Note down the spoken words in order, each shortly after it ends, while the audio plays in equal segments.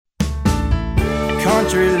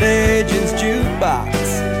Country Legends Jukebox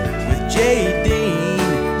with J. Dean,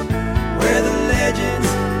 where the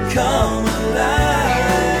legends come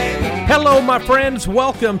alive. Hello, my friends.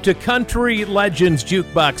 Welcome to Country Legends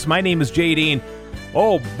Jukebox. My name is J. Dean.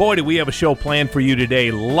 Oh, boy, do we have a show planned for you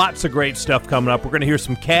today. Lots of great stuff coming up. We're going to hear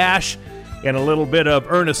some Cash and a little bit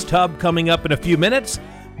of Ernest Tubb coming up in a few minutes.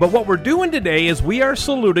 But what we're doing today is we are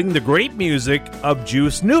saluting the great music of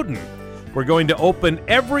Juice Newton. We're going to open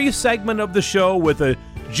every segment of the show with a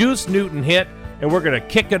Juice Newton hit, and we're going to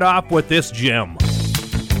kick it off with this gem.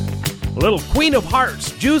 A little Queen of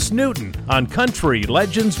Hearts, Juice Newton on Country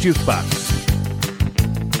Legends Jukebox.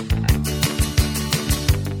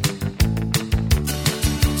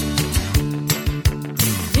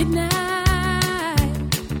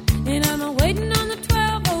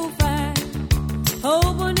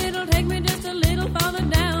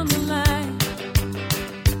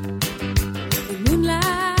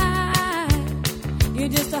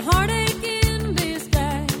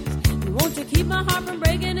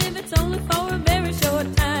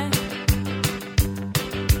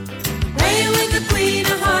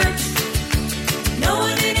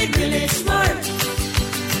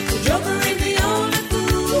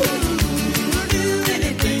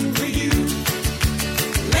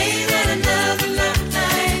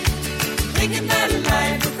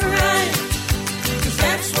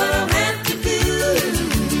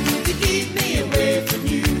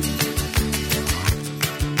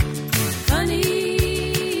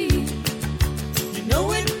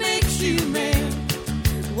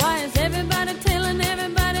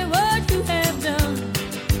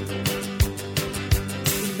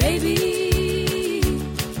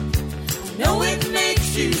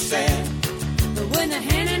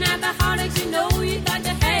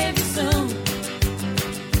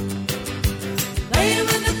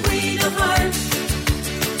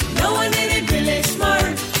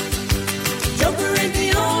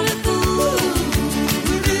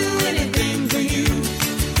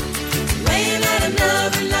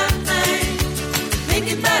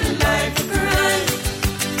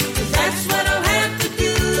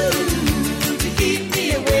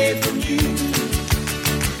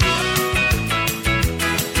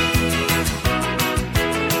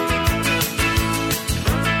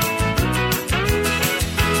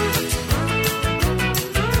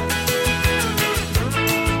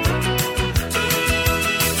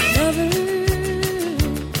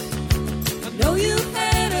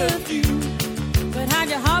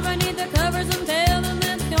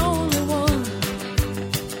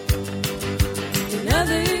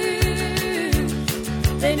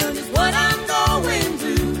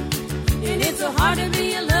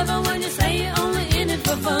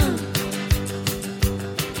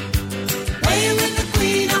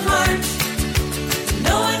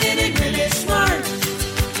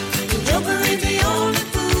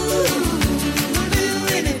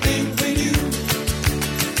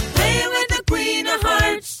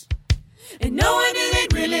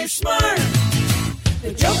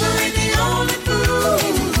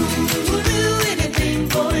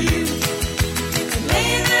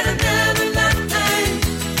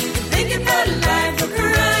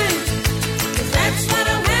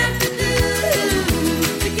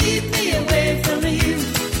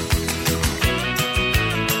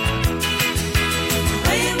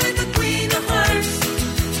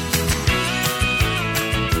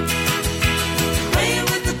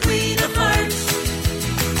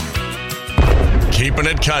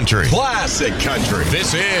 Country. Classic country.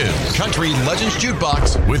 This is Country Legends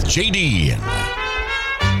Jukebox with JD.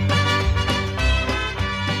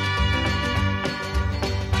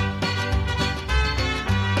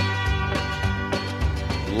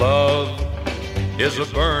 Love is a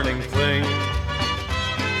burning thing,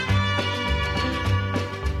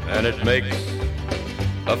 and it makes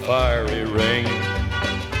a fiery ring.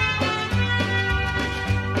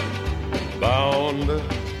 Bound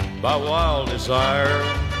by wild desire,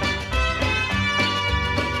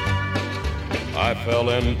 I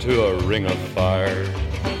fell into a ring of fire.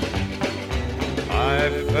 I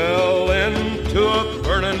fell into a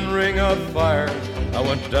burning ring of fire. I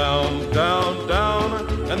went down, down,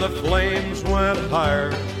 down, and the flames went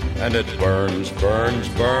higher. And it burns, burns,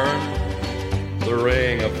 burns, the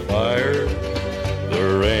ring of fire,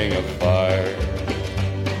 the ring of fire.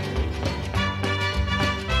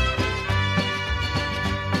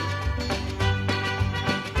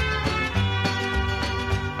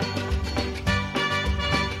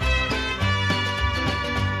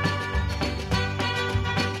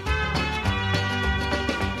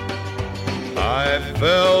 I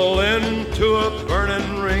fell into a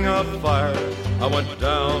burning ring of fire. I went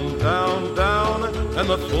down, down, down, and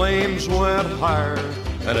the flames went higher,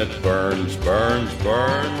 and it burns, burns,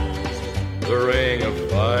 burns, the ring of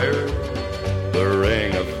fire, the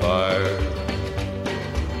ring of fire.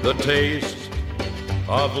 The taste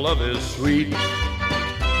of love is sweet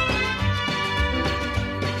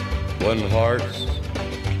when hearts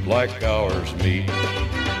like ours meet.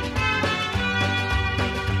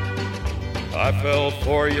 I fell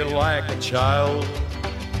for you like a child.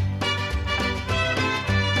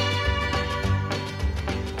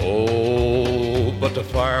 Oh, but the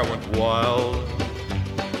fire went wild.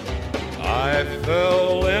 I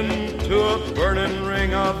fell into a burning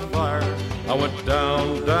ring of fire. I went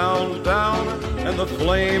down, down, down, and the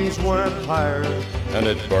flames went higher, and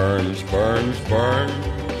it burns, burns, burns,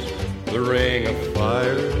 the ring of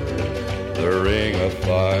fire, the ring of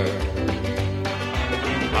fire.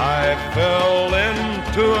 I fell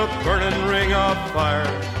into a burning ring of fire.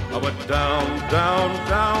 I went down, down,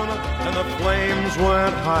 down, and the flames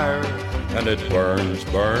went higher, and it burns,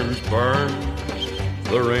 burns, burns,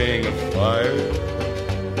 the ring of fire,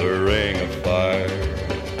 the ring of fire.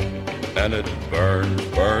 And it burns,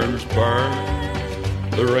 burns, burns,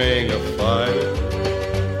 the ring of fire,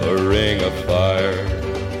 the ring of fire,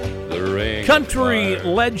 the ring Country of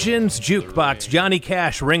fire. Legends Jukebox, Johnny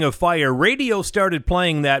Cash, Ring of Fire. Radio started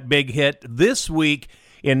playing that big hit this week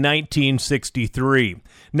in 1963.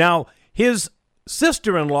 Now, his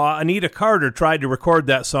sister-in-law, Anita Carter, tried to record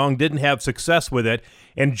that song, didn't have success with it,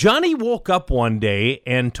 and Johnny woke up one day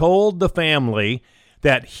and told the family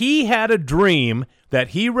that he had a dream that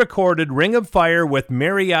he recorded Ring of Fire with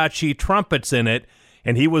mariachi trumpets in it,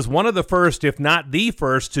 and he was one of the first, if not the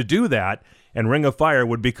first, to do that, and Ring of Fire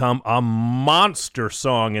would become a monster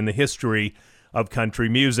song in the history of country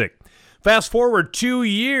music. Fast forward 2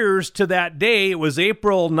 years to that day, it was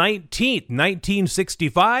April 19th,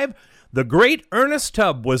 1965. The great Ernest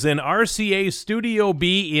Tubb was in RCA Studio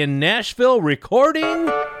B in Nashville recording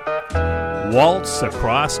Waltz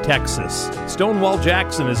Across Texas. Stonewall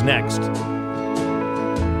Jackson is next.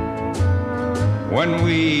 When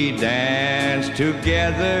we dance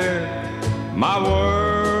together, my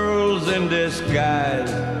world's in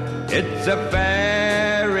disguise. It's a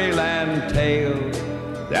fairyland tale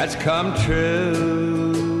that's come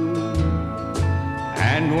true.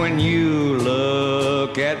 And when you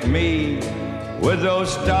look at me with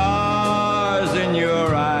those stars in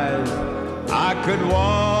your eyes, I could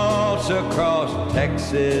waltz across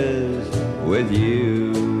Texas with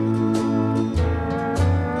you.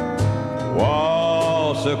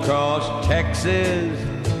 Waltz across Texas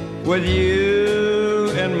with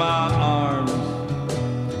you in my arms.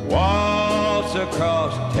 Waltz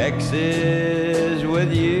across Texas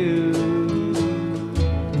with you.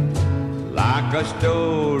 Like a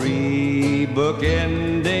storybook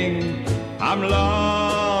ending, I'm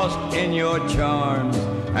lost in your charms,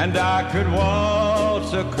 and I could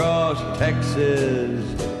waltz across Texas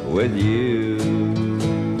with you.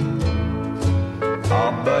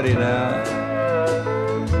 Oh, buddy, now.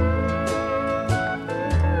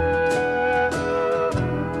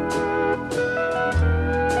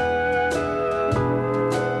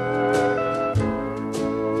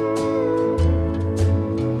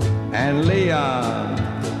 And Leon.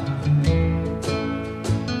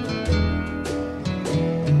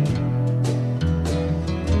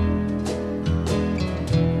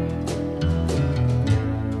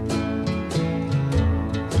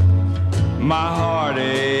 My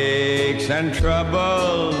heartaches and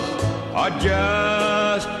troubles are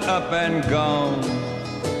just up and gone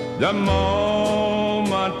the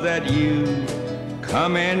moment that you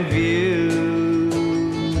come in view.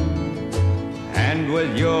 And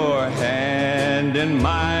with your hand in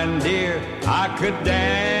mine, dear, I could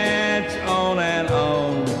dance on, and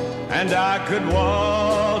I could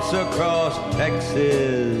waltz across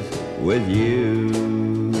Texas with you.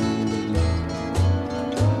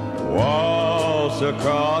 Waltz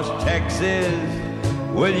across Texas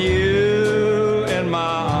with you in my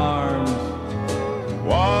arms.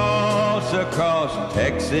 Waltz across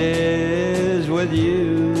Texas with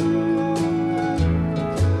you.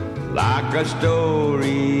 Like a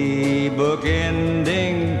storybook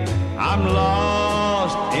ending, I'm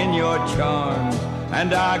lost in your charms,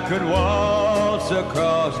 and I could waltz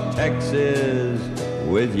across Texas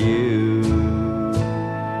with you.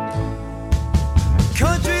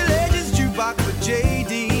 Country Legends Jukebox with J.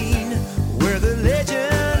 Dean, where the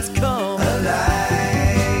legends come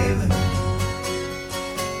alive.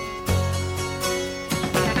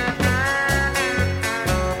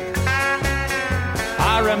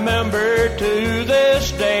 I remember to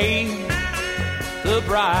this day the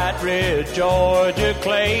bright red Georgia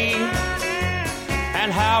clay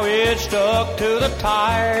and how it stuck to the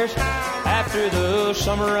tires after the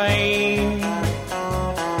summer rain.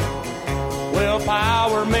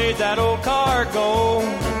 Willpower made that old car go.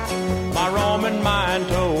 My roaming mind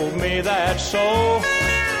told me that so.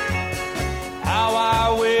 How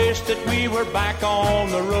I wish that we were back on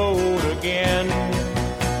the road again.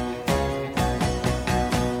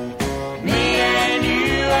 Me and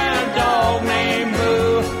you and a dog named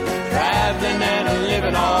Boo, traveling and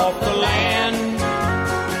living off the land.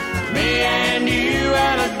 Me and you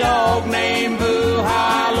and a dog named Boo,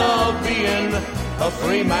 how I love being a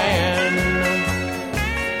free man.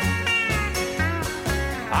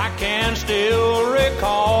 I can still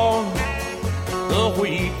recall the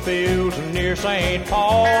wheat fields near St.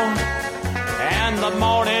 Paul, and the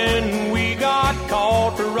morning we got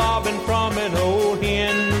caught for robbing from an old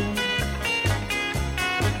hen.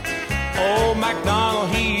 Old MacDonald,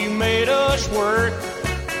 he made us work,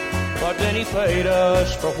 but then he paid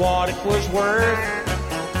us for what it was worth.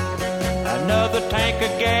 Another tank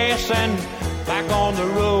of gas and back on the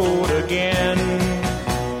road again.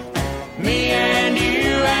 Me and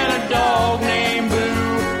you and a dog named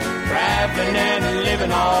Boo, traveling and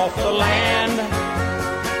living off the land.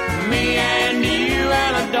 Me and you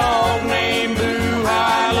and a dog named Boo,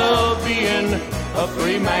 how I love being a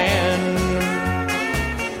free man.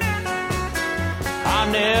 I'll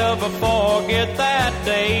never forget that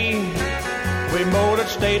day we motored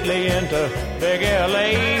stately into big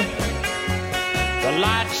L.A. The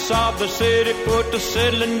lights of the city put the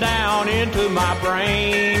settling down into my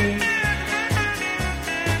brain.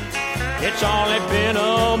 It's only been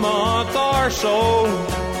a month or so,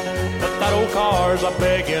 but that old car's a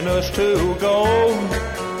begging us to go.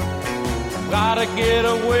 Gotta get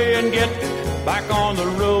away and get back on the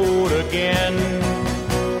road again.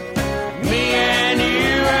 Me and you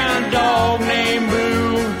and a dog named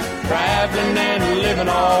Boo, traveling and living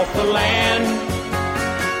off the land.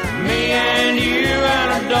 Me and you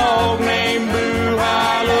and a dog named Boo,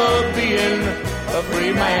 how I love being a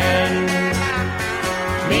free man.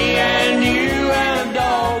 Me and you and a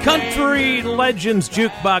dog. Country Legends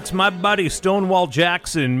Jukebox, my buddy Stonewall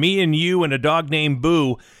Jackson, Me and You and a Dog Named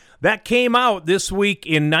Boo. That came out this week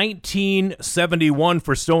in 1971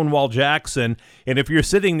 for Stonewall Jackson. And if you're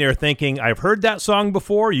sitting there thinking, I've heard that song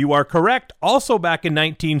before, you are correct. Also back in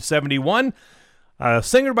 1971, a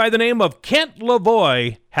singer by the name of Kent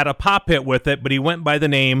Lavoie had a pop hit with it, but he went by the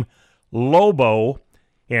name Lobo.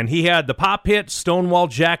 And he had the pop hit. Stonewall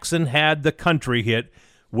Jackson had the country hit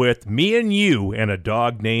with Me and You and a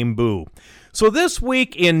Dog Named Boo. So this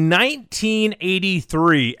week in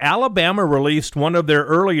 1983, Alabama released one of their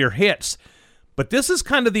earlier hits. But this is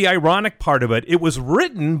kind of the ironic part of it. It was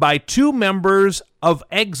written by two members of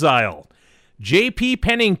Exile. J.P.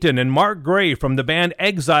 Pennington and Mark Gray from the band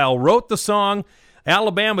Exile wrote the song.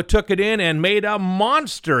 Alabama took it in and made a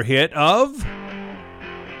monster hit of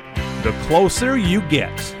The Closer You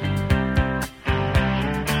Get.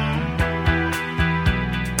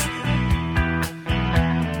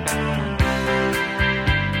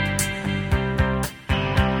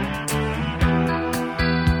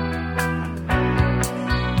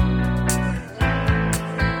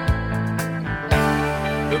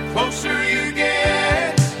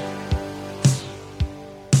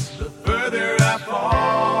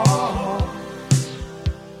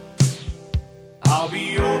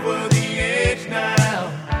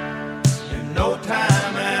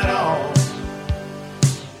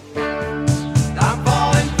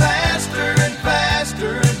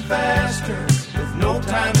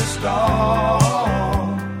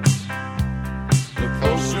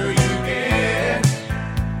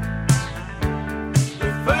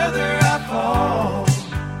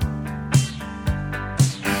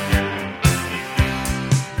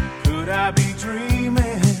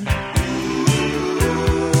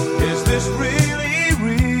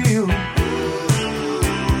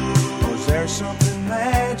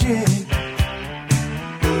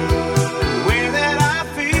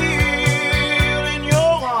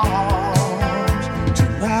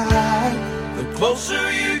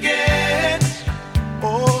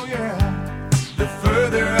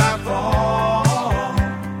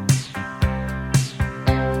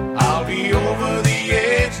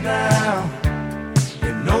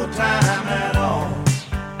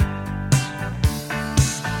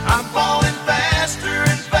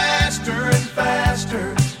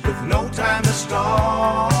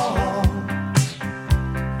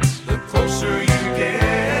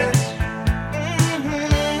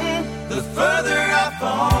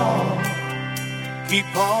 Keep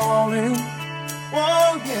falling,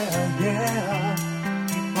 oh yeah, yeah,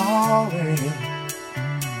 keep falling.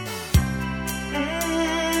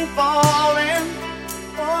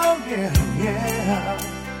 yeah,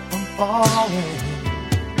 I'm falling.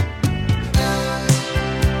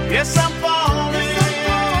 Yes, I'm falling.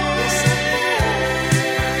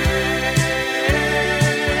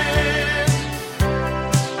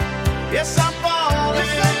 Yes, I'm falling.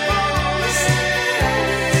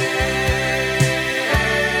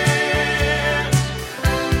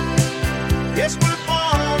 Yes, we're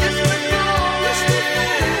falling.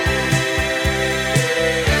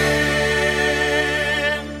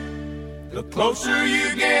 The closer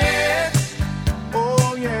you get,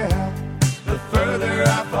 oh yeah, the further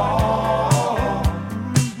I fall.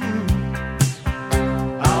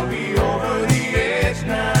 I'll be over the edge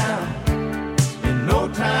now in no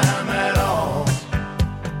time at all.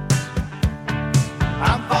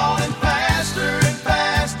 I'm falling faster and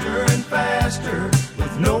faster and faster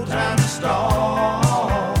with no time to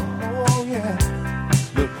stall. Oh yeah,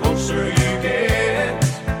 the closer you get,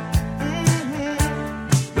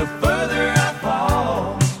 the further I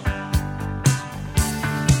fall.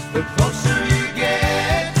 The closer you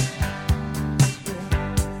get,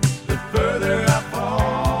 the further I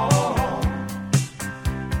fall.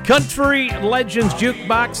 Country Legends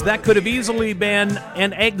Jukebox, that could have easily been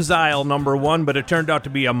an Exile #1, but it turned out to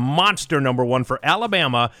be a monster #1 for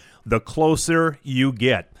Alabama, The Closer You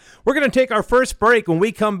Get. We're going to take our first break. When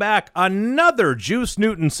we come back, another Juice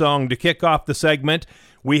Newton song to kick off the segment.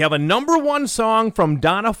 We have a #1 song from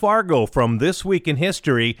Donna Fargo from This Week in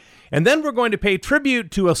History, and then we're going to pay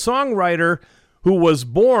tribute to a songwriter who was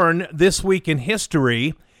born this week in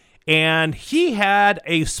history, and he had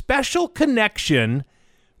a special connection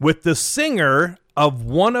with the singer of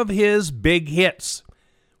one of his big hits.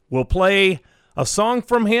 We'll play a song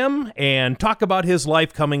from him and talk about his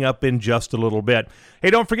life coming up in just a little bit. Hey,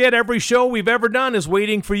 don't forget, every show we've ever done is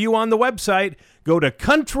waiting for you on the website. Go to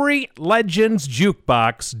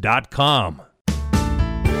countrylegendsjukebox.com.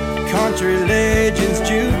 Country Legends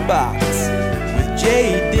Jukebox with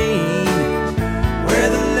J. Dean, where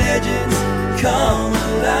the legends come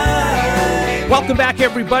alive. Welcome back,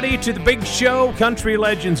 everybody, to the big show, Country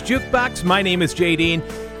Legends Jukebox. My name is J. Dean.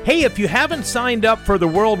 Hey, if you haven't signed up for the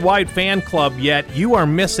Worldwide Fan Club yet, you are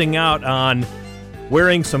missing out on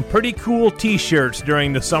wearing some pretty cool t-shirts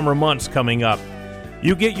during the summer months coming up.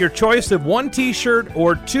 You get your choice of 1 t-shirt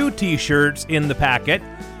or 2 t-shirts in the packet.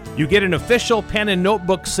 You get an official pen and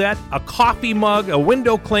notebook set, a coffee mug, a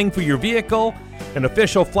window cling for your vehicle, an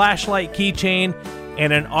official flashlight keychain,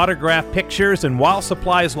 and an autographed pictures. And while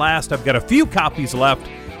supplies last, I've got a few copies left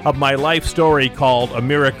of my life story called A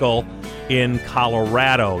Miracle in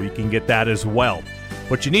Colorado. You can get that as well.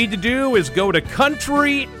 What you need to do is go to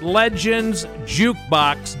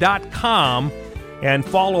countrylegendsjukebox.com and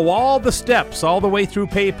follow all the steps all the way through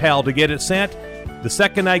PayPal to get it sent. The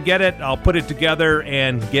second I get it, I'll put it together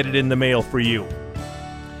and get it in the mail for you.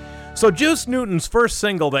 So Juice Newton's first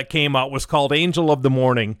single that came out was called Angel of the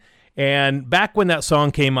Morning. And back when that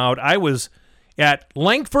song came out, I was at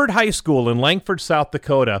Langford High School in Langford, South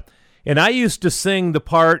Dakota, and I used to sing the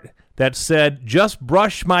part that said, "Just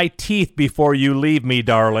brush my teeth before you leave me,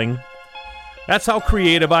 darling." That's how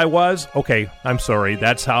creative I was. Okay, I'm sorry.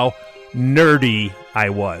 That's how nerdy I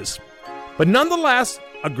was. But nonetheless,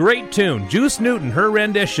 a great tune. Juice Newton, her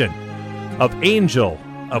rendition of Angel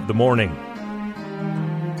of the Morning.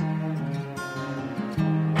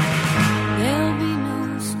 There'll be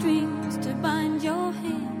no strings to bind your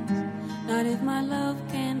hands, not if my love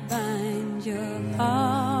can find your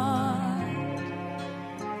heart.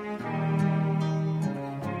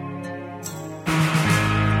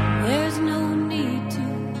 There's no need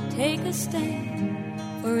to take a stand,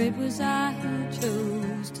 for it was I who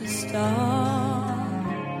chose to start.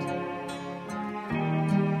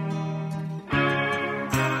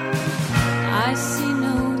 I see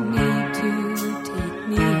no need to take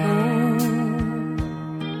me home.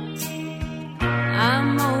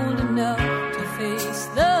 I'm old enough to face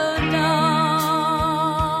the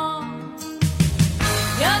dawn.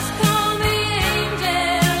 Just call me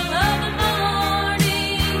angel of the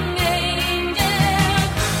morning, angel.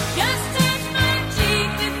 Just touch my cheek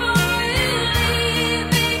before you leave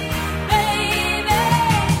me, baby.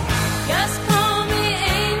 Just call me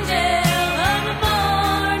angel of the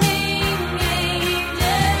morning,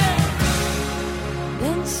 angel.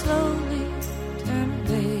 Then slowly turn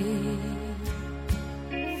away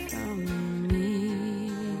from me.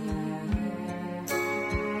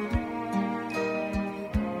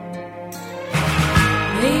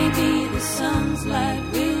 Maybe the sun's light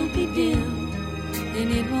will be dim,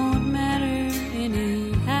 and it won't matter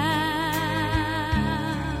anyhow.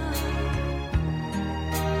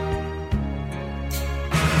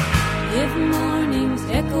 If morning's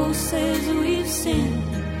echo says we've sinned,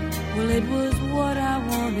 Well, it was what I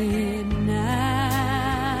wanted now.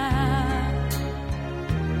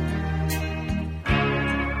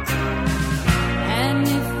 And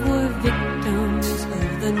if we're victims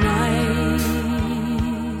of the night,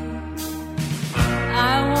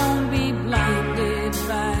 I won't be blinded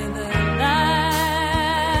by the light.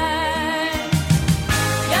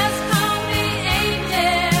 Just call me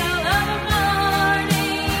angel of the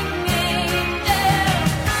morning, angel.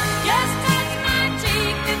 Just touch my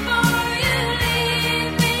cheek before you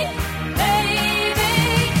leave me, baby.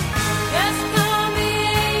 Just call me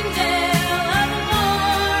angel of the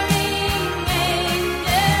morning,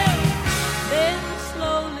 angel. Then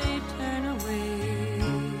slowly turn away.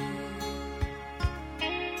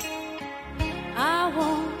 I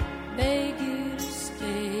won't beg you to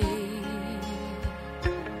stay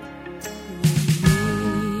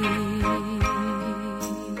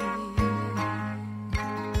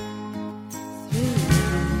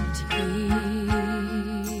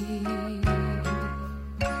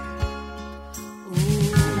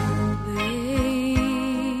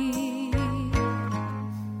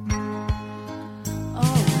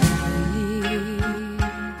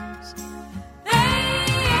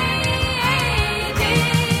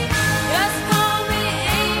just call me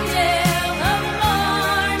angel of the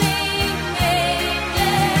morning,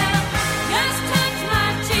 angel. Just touch my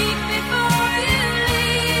cheek before you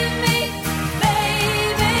leave me,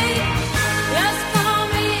 baby. Just call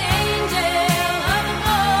me angel of the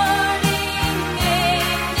morning,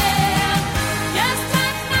 angel. Just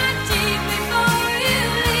touch my cheek before you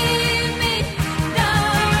leave me,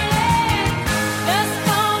 darling. Just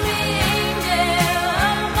call me angel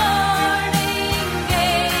of the morning,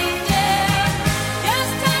 angel.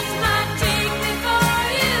 Just touch my cheek before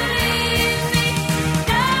you leave me,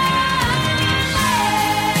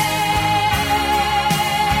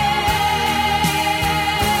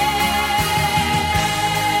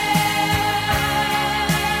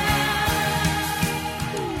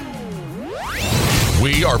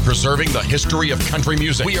 We are preserving the history of country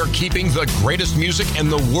music. We are keeping the greatest music in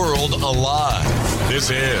the world alive. This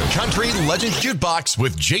is Country Legends Jukebox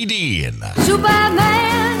with JD.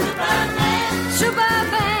 Superman,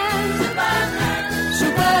 Superman, Superman,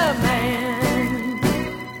 Superman.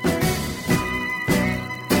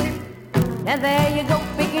 Now there you go,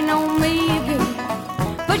 picking on me again,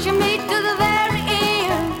 pushing me to the very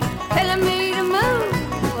end, telling me to move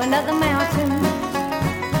to another mountain.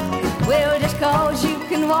 Well, just cause you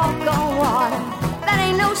can walk on water, that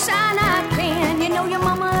ain't no sign I can. You know your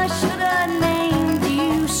mama should have named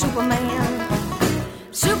you Superman.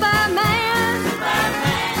 Superman,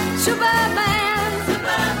 Superman,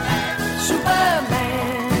 Superman,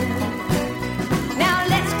 Superman. Now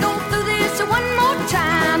let's go through this one more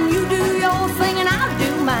time. You do your thing and I'll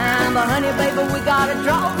do mine. But honey, baby, we gotta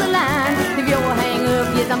draw the line. If your hang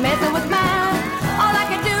up is a messing with mine, all I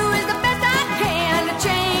can do is the best I can to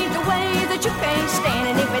change the way that you can't stand.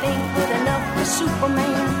 And if it ain't good enough for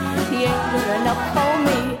Superman, he ain't good enough for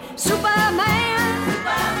me. Superman,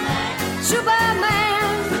 Superman,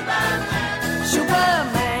 Superman,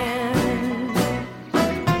 Superman.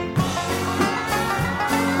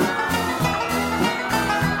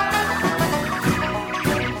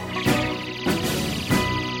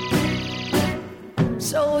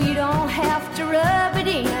 So you don't have to rub it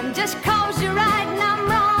in, just cause you're right and I'm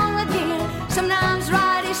wrong again. Sometimes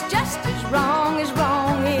right is just as wrong is.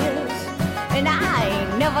 And I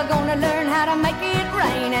ain't never gonna learn how to make it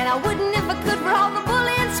rain, and I wouldn't if I could for all the bull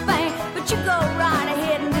in Spain. But you go right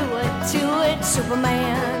ahead and do it to it,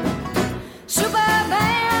 Superman.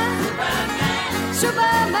 Superman,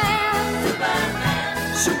 Superman,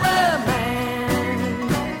 Superman, Superman.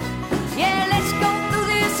 Yeah, let's go through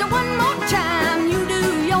this one more time. You do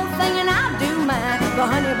your thing and I'll do mine. But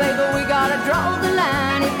honey, baby, we gotta draw the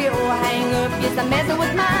line. If your hang up is a messing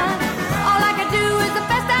with mine, all I can do is the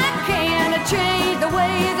best I can to change the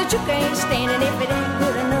way that you can't stand. And if it ain't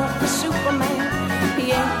good enough for Superman,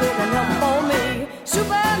 he ain't good enough for me.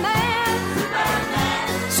 Superman,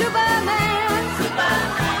 Superman,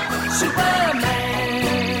 Superman, Superman.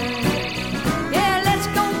 Yeah, let's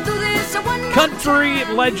go through this one more Country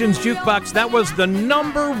Legends Jukebox. That was the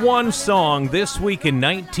 #1 song this week in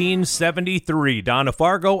 1973. Donna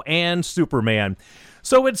Fargo and Superman.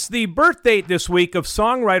 So it's the birth date this week of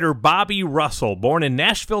songwriter Bobby Russell, born in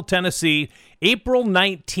Nashville, Tennessee, April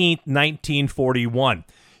 19th, 1941.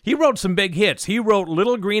 He wrote some big hits. He wrote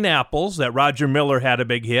Little Green Apples, that Roger Miller had a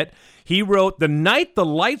big hit. He wrote The Night the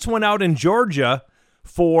Lights Went Out in Georgia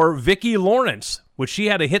for Vicki Lawrence, which she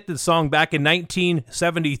had a hit the song back in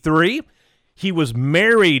 1973. He was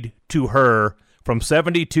married to her from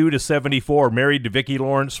 72 to 74, married to Vicki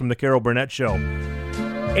Lawrence from The Carol Burnett Show.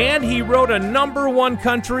 And he wrote a #1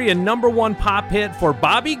 country and #1 pop hit for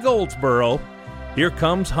Bobby Goldsboro. Here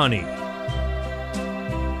Comes Honey.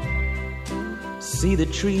 See the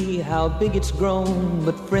tree, how big it's grown,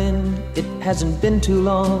 but friend, it hasn't been too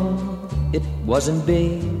long, it wasn't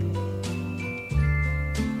big.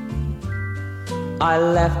 I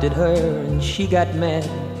laughed at her and she got mad.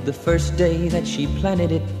 The first day that she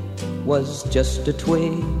planted it was just a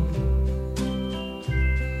twig.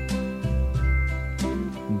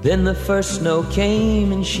 Then the first snow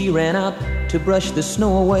came and she ran out to brush the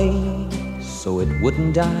snow away so it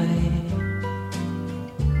wouldn't die.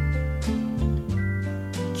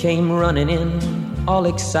 Came running in, all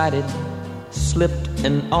excited, slipped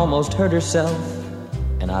and almost hurt herself,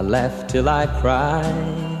 and I laughed till I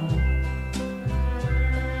cried.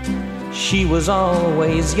 She was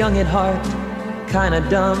always young at heart, kinda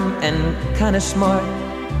dumb and kinda smart,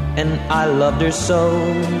 and I loved her so.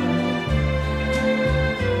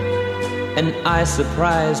 And I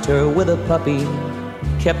surprised her with a puppy,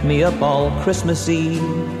 kept me up all Christmas Eve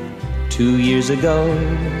 2 years ago.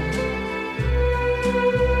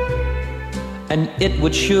 And it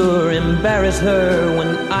would sure embarrass her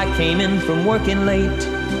when I came in from working late,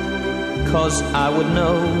 'cause I would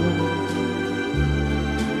know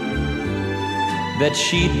that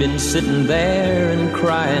she'd been sitting there and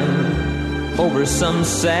crying over some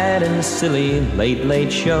sad and silly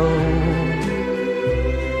late show.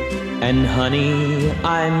 And honey,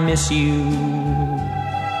 I miss you,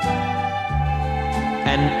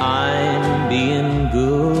 and I'm being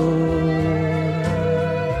good,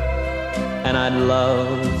 and I'd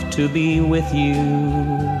love to be with you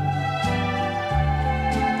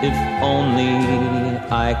if only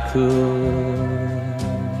I could.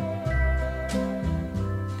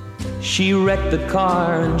 She wrecked the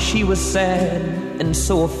car and she was sad and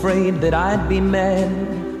so afraid that I'd be mad,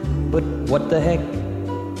 but what the heck?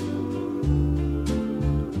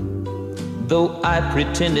 Though I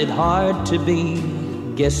pretended hard to be,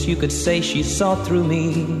 guess you could say she saw through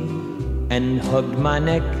me and hugged my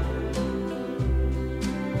neck.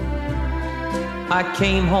 I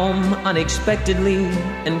came home unexpectedly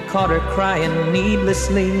and caught her crying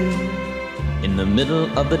needlessly in the middle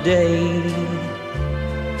of the day.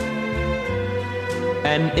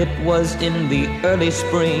 And it was in the early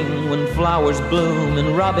spring when flowers bloom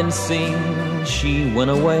and robins sing, she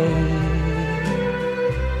went away.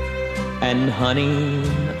 And honey,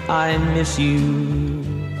 I miss you,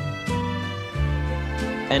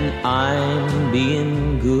 and I'm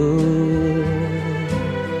being good,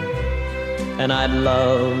 and I'd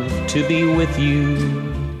love to be with you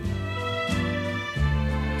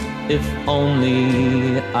if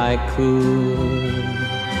only I could.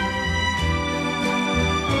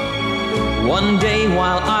 One day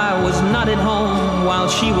while I was not at home, while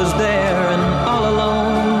she was there and all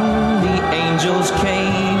alone, the angels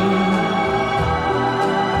came.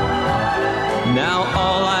 Now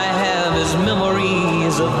all I have is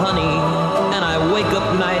memories of honey, and I wake up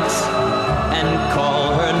nights and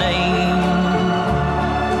call her name.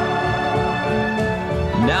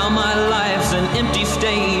 Now my life's an empty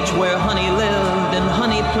stage where honey lived and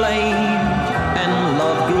honey played and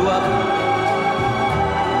love grew up.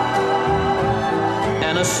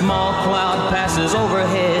 And a small cloud passes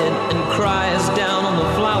overhead and cries down on the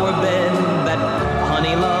flower bed that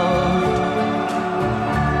honey loved.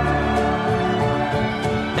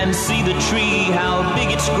 And see the tree, how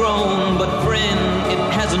big it's grown, but friend, it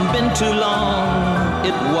hasn't been too long,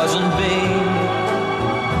 it wasn't big.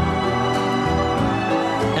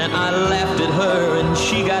 And I laughed at her and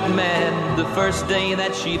she got mad the first day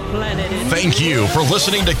that she planted it. Thank you for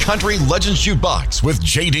listening to Country Legends Jukebox with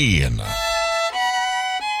JD.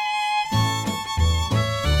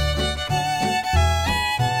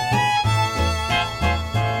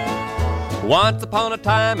 Once upon a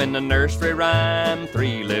time in the nursery rhyme,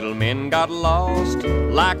 3 little men got lost.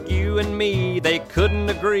 Like you and me, they couldn't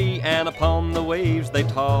agree, and upon the waves they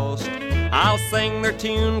tossed. I'll sing their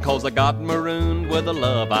tune, 'cause I got marooned with a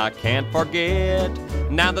love I can't forget.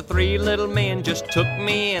 Now the 3 little men just took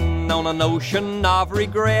me in on an ocean of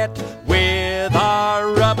regret. With our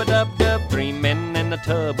rub-a-dub-dub, 3 men in the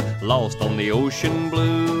tub, lost on the ocean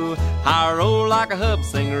blue. I roll like a hub,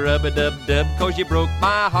 sing rub-a-dub-dub, 'cause you broke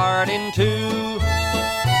my heart in two.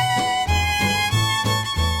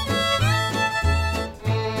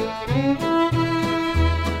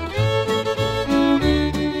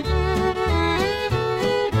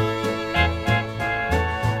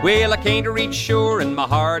 Well, I can't reach shore and my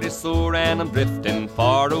heart is sore and I'm drifting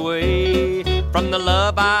far away from the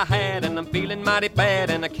love I had and I'm feeling mighty bad,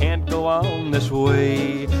 and I can't go on this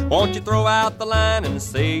way. Won't you throw out the line and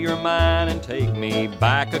say you're mine and take me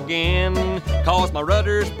back again? 'Cause my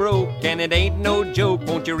rudder's broke and it ain't no joke.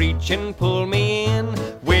 Won't you reach and pull me in?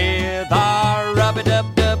 With our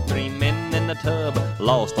rub-a-dub-dub, 3 men in the tub,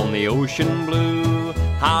 lost on the ocean blue.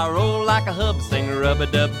 I roll like a hub, sing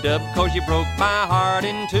rub-a-dub-dub, 'cause you broke my heart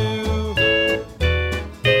in two.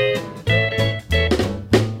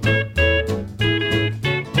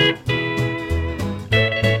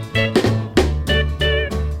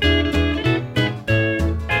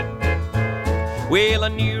 Well, I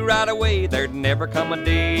knew right away there'd never come a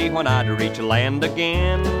day when I'd reach land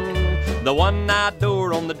again. The one-eyed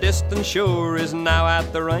door on the distant shore is now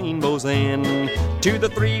at the rainbow's end. To the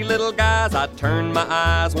 3 little guys I turned my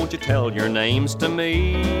eyes, won't you tell your names to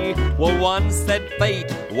me? Well, one said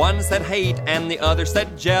fate, one said hate, and the other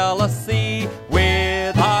said jealousy.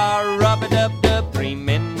 With our rub-a-dub-dub, 3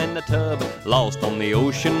 men in the tub, lost on the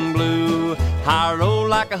ocean blue. I roll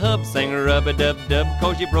like a hub, sing rub-a-dub-dub,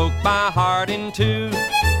 'cause you broke my heart in two.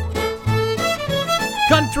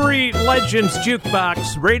 Country Legends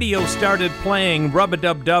Jukebox. Radio started playing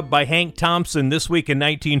Rub-a-Dub-Dub by Hank Thompson this week in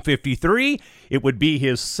 1953. It would be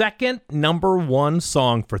his second #1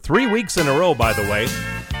 song for 3 weeks in a row, by the way.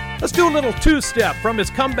 Let's do a little two-step from his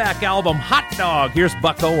comeback album, Hot Dog. Here's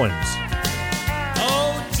Buck Owens.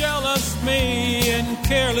 Oh, jealous me and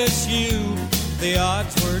careless you, the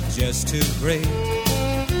odds were just too great.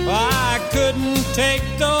 I couldn't take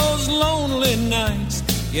those lonely nights.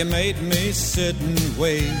 You made me sit and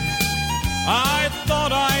wait. I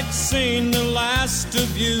thought I'd seen the last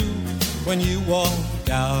of you when you walked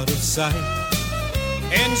out of sight.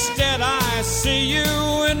 Instead I see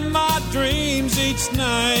you in my dreams each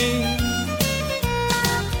night.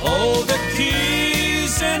 Oh, the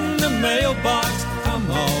keys in the mailbox, come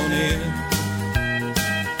on in.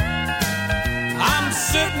 I'm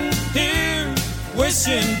sitting here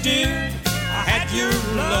wishing, dear, I had your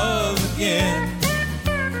love again.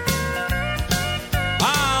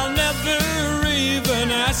 I'll never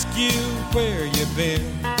even ask you where you've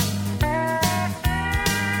been.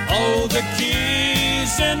 Oh, the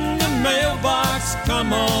keys in the mailbox,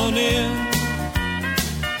 come on in.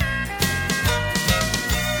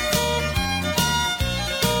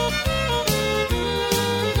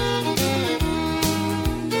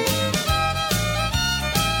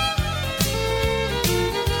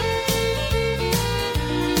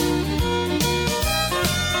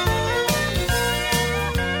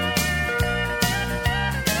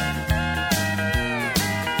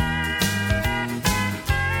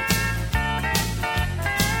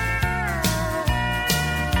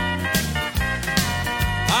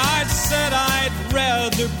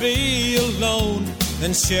 Be alone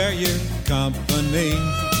than share your company.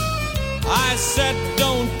 I said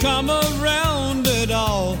don't come around at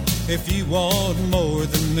all if you want more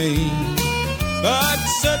than me. But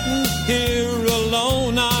sitting here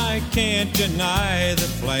alone, I can't deny the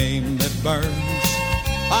flame that burns.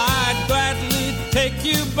 I'd gladly take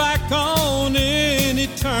you back on any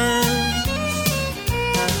terms.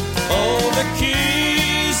 Oh, the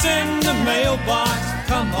keys in the mailbox,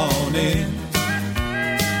 come on in.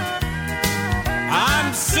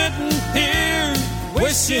 I'm sitting here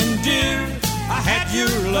wishing, dear, I had your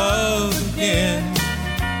love again.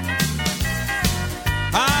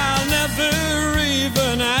 I'll never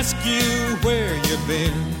even ask you where you've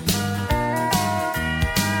been.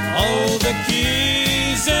 Oh, the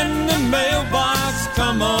keys in the mailbox,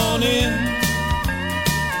 come on in.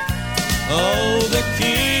 Oh, the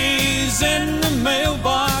keys in the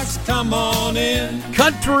mailbox, come on in.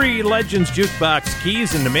 Country Legends Jukebox,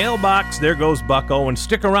 keys in the mailbox. There goes Buck Owens.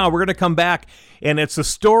 Stick around. We're going to come back, and it's a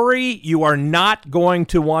story you are not going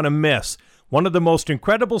to want to miss. One of the most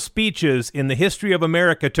incredible speeches in the history of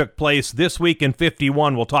America took place this week in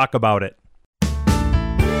 51. We'll talk about it.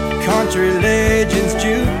 Country Legends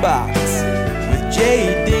Jukebox with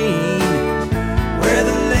J. Dean, where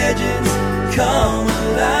the legends come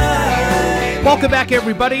alive. Welcome back,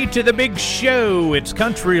 everybody, to the big show. It's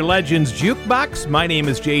Country Legends Jukebox. My name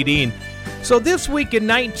is J. Dean. So this week in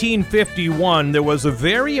 1951, there was a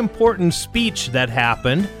very important speech that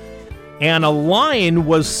happened, and a line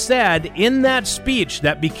was said in that speech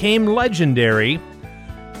that became legendary,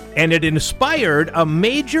 and it inspired a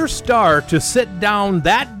major star to sit down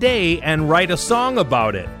that day and write a song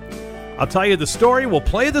about it. I'll tell you the story. We'll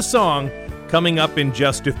play the song coming up in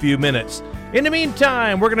just a few minutes. In the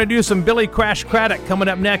meantime, we're going to do some Billy Crash Craddock coming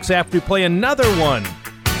up next after we play another one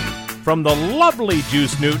from the lovely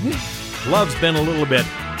Juice Newton. Love's been a little bit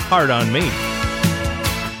hard on me.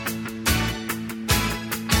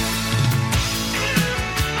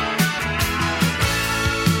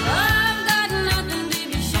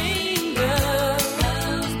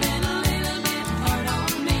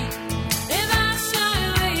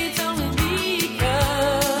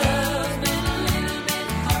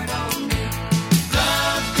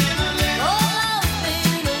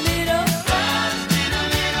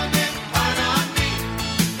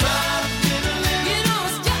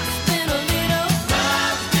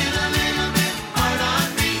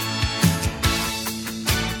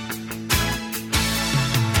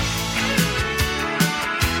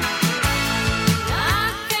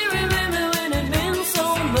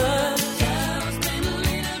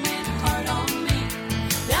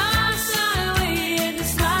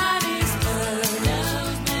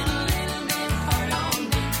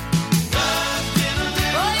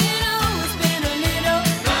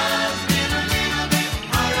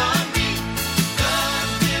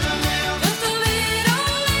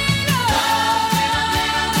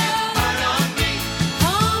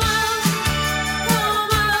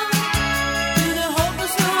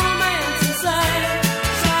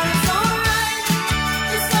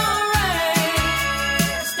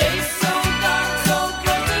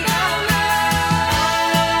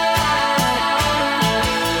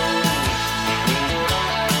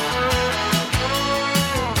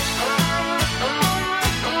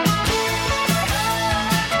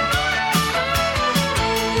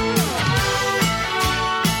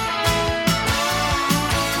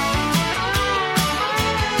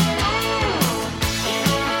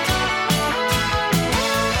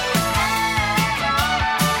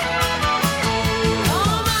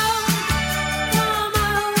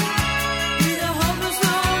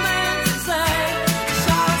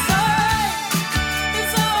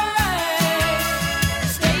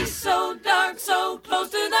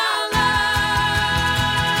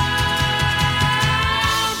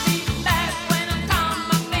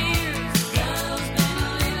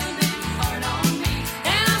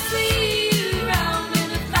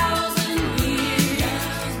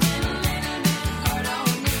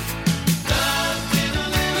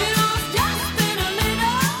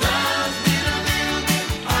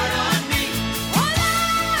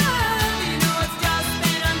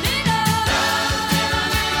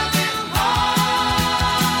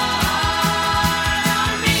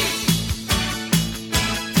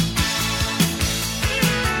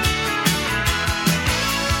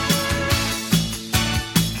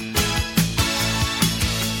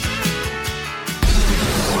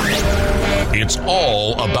 it's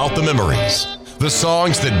all about the memories. The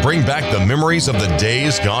songs that bring back the memories of the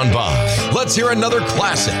days gone by. Let's hear another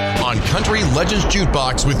classic on Country Legends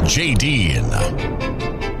Jukebox with J. Dean.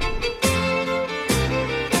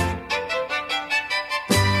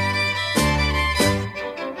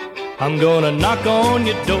 I'm gonna knock on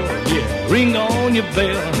your door, yeah, ring on your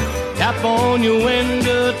bell, tap on your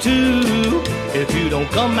window too. If you don't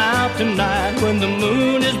come out tonight when the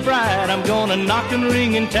moon is bright, I'm gonna knock and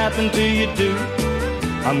ring and tap until you do.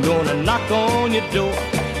 I'm gonna knock on your door,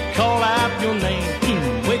 call out your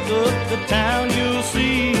name, wake up the town, you'll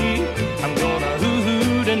see. I'm gonna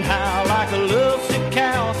hoot and howl like a lovesick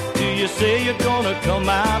cow till you say you're gonna come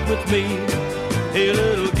out with me. Hey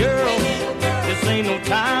little girl, this ain't no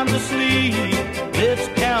time to sleep. Let's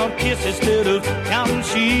count kisses instead of counting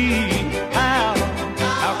sheep. How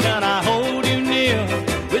can I hold you near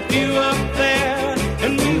with you up there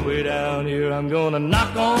and me way down here? I'm gonna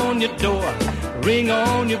knock on your door, ring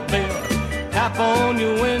on your bell, tap on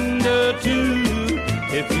your window too.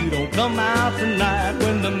 If you don't come out tonight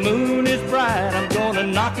when the moon is bright, I'm gonna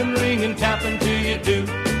knock and ring and tap until you do.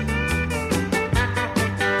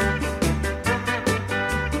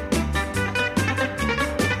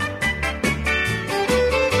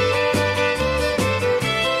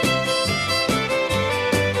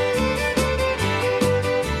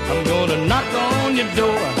 Knock on your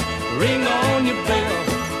door, ring on your bell,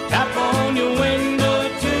 tap on your window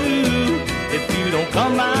too. If you don't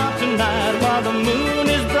come out tonight while the moon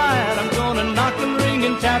is bright, I'm gonna knock and ring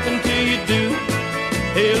and tap until you do.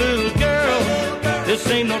 Hey little girl, this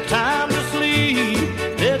ain't no time to sleep.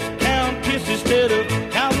 Let's count kisses instead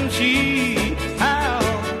of counting sheep. How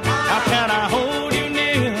can I hold you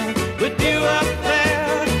near with you up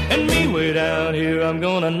there and me way down here? I'm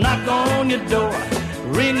gonna knock on your door,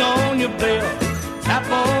 ring on your bell, tap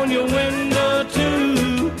on your window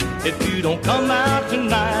too. If you don't come out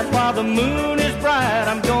tonight while the moon is bright,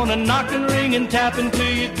 I'm gonna knock and ring and tap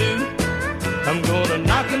until you do. I'm gonna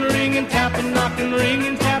knock and ring and tap and knock and ring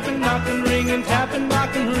and tap and knock and ring and tap and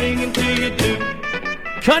knock and ring until you do.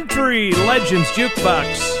 Country Legends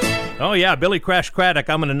Jukebox. Oh yeah, Billy Crash Craddock.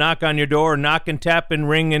 I'm gonna knock on your door, knock and tap and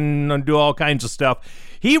ring and do all kinds of stuff.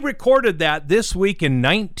 He recorded that this week in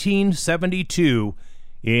 1972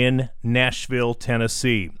 in Nashville,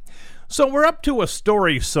 Tennessee. So we're up to a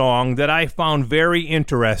story song that I found very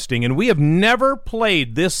interesting, and we have never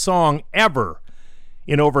played this song ever.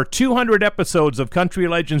 In over 200 episodes of Country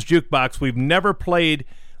Legends Jukebox, we've never played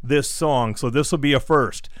this song, so this will be a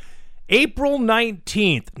first. April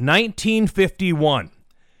 19th, 1951,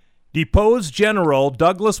 deposed General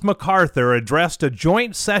Douglas MacArthur addressed a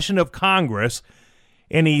joint session of Congress,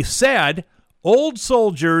 and he said, "Old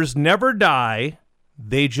soldiers never die,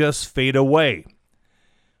 they just fade away."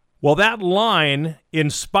 Well, that line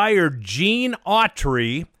inspired Gene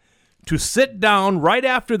Autry to sit down right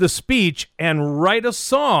after the speech and write a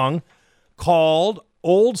song called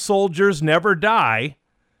 "Old Soldiers Never Die,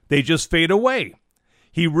 They Just Fade Away."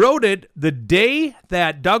 He wrote it the day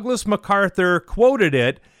that Douglas MacArthur quoted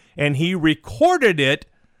it, and he recorded it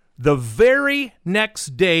the very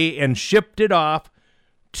next day and shipped it off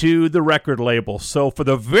to the record label. So for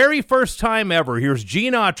the very first time ever, here's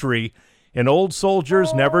Gene Autry and "Old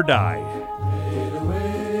Soldiers Never Die." Fade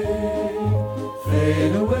away,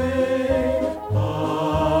 fade away.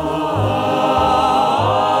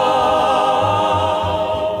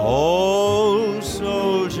 Old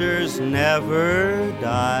soldiers never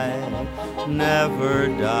die, never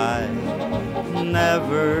die,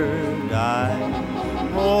 never die.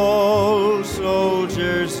 Old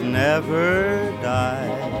soldiers never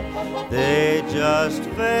die, they just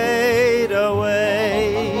fade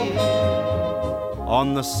away.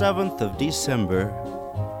 On the 7th of December,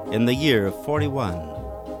 in the year of 41,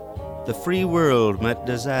 the free world met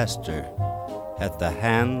disaster at the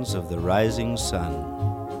hands of the rising sun.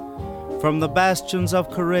 From the bastions of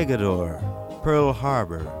Corregidor, Pearl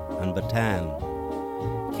Harbor, and Bataan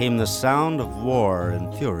came the sound of war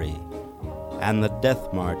and fury and the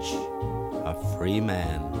death march of free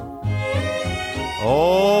man.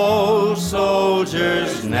 Old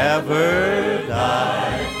soldiers never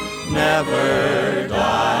die, never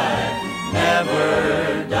die,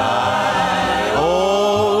 never die.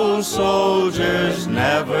 Old soldiers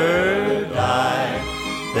never die,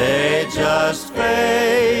 they just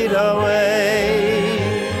fade away.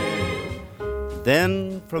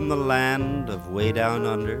 Then from the land of way down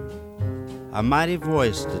under, a mighty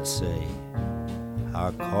voice did say,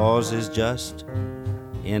 "Our cause is just,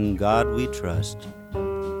 in God we trust,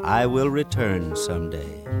 I will return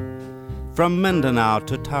someday." From Mindanao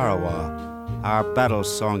to Tarawa, our battle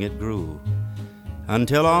song it grew.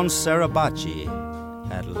 until on Sarabachi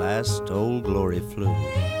at last Old Glory flew.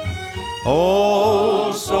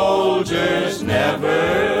 Old soldiers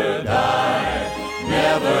never die,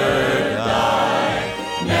 never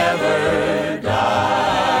die, never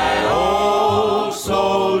die. Old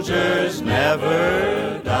soldiers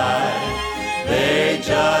never die, they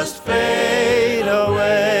just fade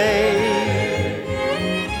away.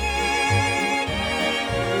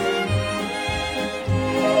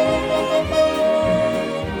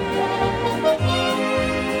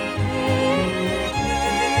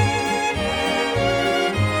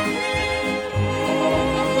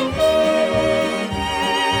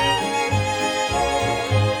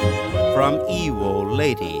 From Iwo,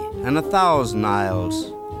 Leyte, and 1,000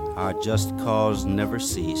 isles, our just cause never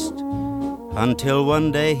ceased, until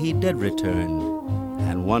one day he did return,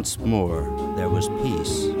 and once more there was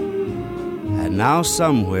peace. And now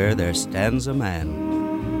somewhere there stands a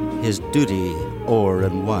man, his duty o'er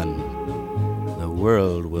and won. The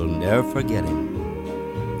world will ne'er forget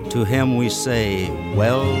him. To him we say,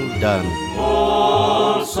 well done.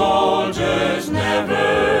 Old soldiers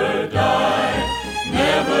never die,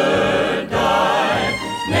 never die,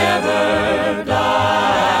 never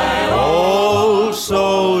die. Old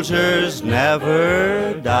soldiers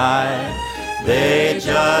never die, they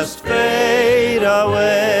just fade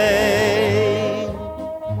away.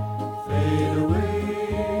 Fade away,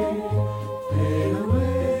 fade away.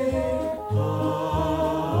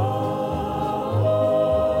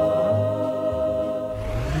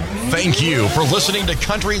 Thank you for listening to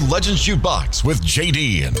Country Legends Jukebox with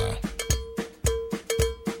JD.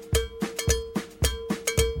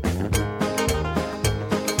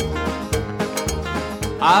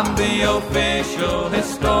 I'm the official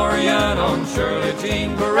historian on Shirley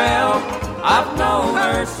Jean Burrell. I've known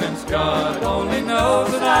her since God only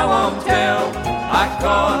knows, and I won't tell. I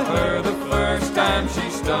caught her the first time she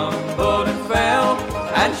stumbled and fell,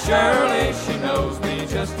 and surely she knows me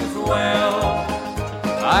just as well.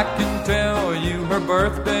 I can tell you her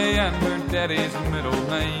birthday and her daddy's middle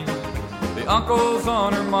name, the uncles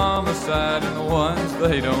on her mama's side and the ones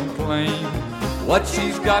they don't claim, what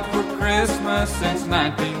she's got for Christmas since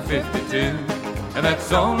 1952. And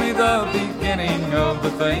that's only the beginning of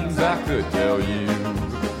the things I could tell you.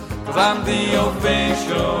 'Cause I'm the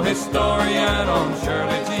official historian on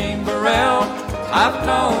Shirley Jean Burrell. I've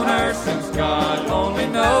known her since God only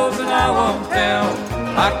knows, and I won't tell.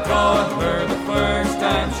 I caught her the first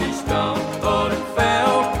time she stumbled and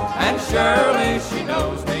fell, and surely she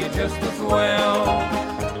knows me just as well.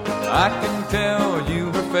 I can tell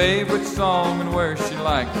you her favorite song and where she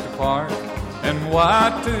liked to park, and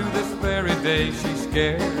why to this very day she's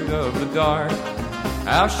scared of the dark.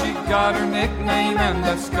 How she got her nickname and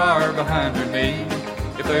that scar behind her knee.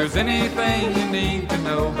 If there's anything you need to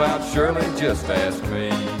know about Shirley, just ask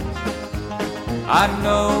me. I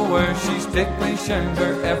know where she's ticklish and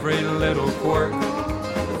her every little quirk,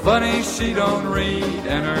 the funny she don't read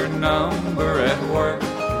and her number at work.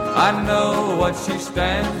 I know what she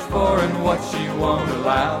stands for and what she won't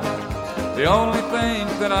allow. The only thing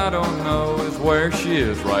that I don't know is where she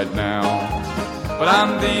is right now. But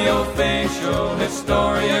I'm the official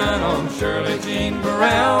historian on Shirley Jean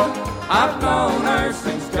Burrell. I've known her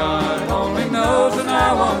since God only knows, and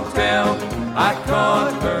I won't tell. I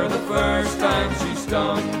caught her the first time she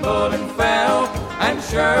stumbled and fell, and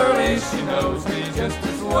surely she knows me just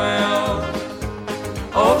as well.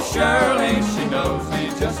 Oh, surely she knows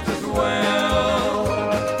me just as well.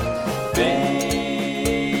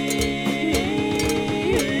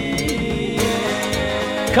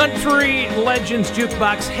 Country Legends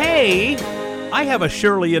Jukebox. Hey, I have a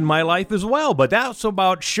Shirley in my life as well, but that's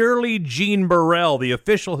about Shirley Jean Burrell, the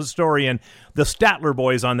official historian, the Statler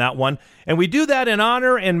Boys on that one. And we do that in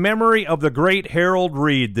honor and memory of the great Harold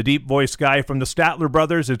Reed, the deep voice guy from the Statler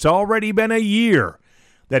Brothers. It's already been a year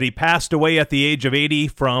that he passed away at the age of 80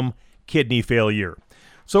 from kidney failure.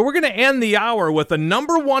 So we're going to end the hour with a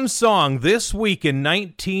number one song this week in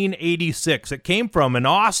 1986. It came from an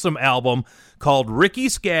awesome album called Ricky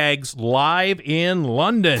Skaggs Live in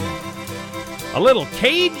London. A little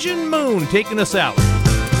Cajun moon taking us out.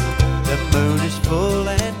 The moon is full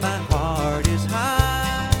and my heart is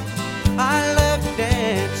high. I love to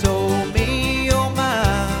dance, oh me, oh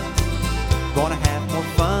my. Gonna have more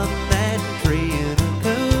fun than tree in a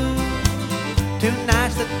coon.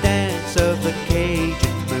 Tonight's the dance of the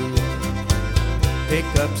Cajun moon.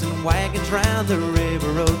 Pickups and wagons round the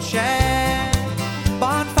river road shack.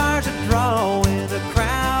 Bonfires are drawing a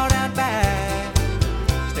crowd out back.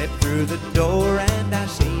 Step through the door and I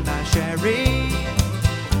see my Sherry.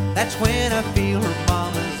 That's when I feel her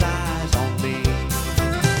mama's eyes on me.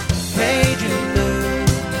 Cajun blue.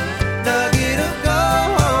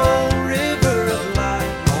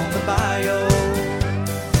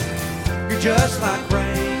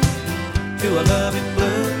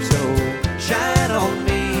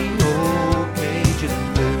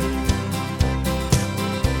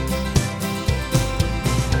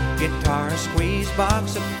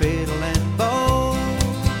 box of fiddle and bow.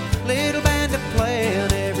 Little band of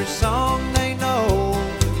playing every song they know.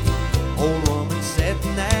 Old woman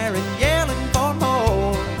sitting there and yelling for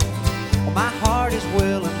more. Well, my heart is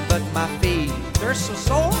willing, but my feet, they're so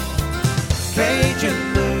sore.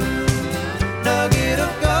 Cajun moon, nugget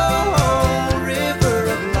of gold, river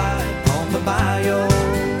of light on the bayou.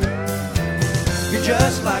 You're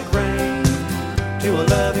just like rain to a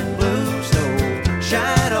loving blue, so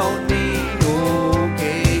shine on me, oh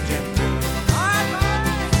Cajun moon.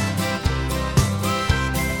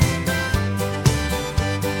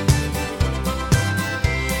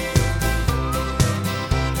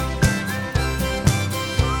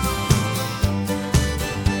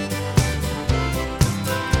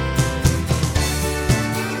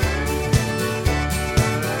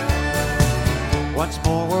 Once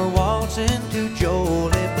more we're waltzing to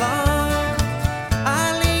Jolie Blanc.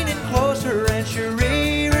 I lean in closer and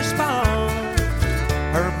Cherie responds.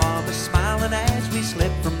 Her mama's smiling as we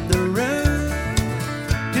slip from the room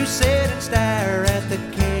to sit and stare at the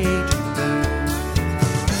Cajun moon.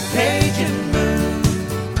 Cajun moon,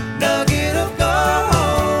 nugget of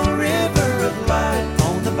gold, river of light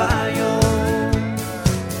on the bayou.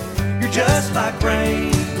 You're just like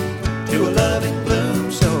rain to a loving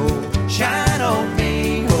bloom, so shine on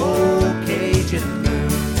me, oh Cajun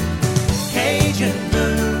moon. Cajun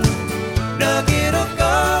moon, nugget of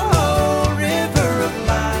gold, river of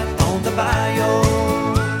light on the bayou.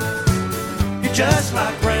 You're just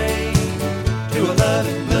like rain to a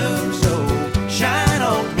loving bloom, so shine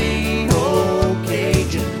on me, oh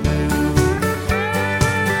Cajun moon.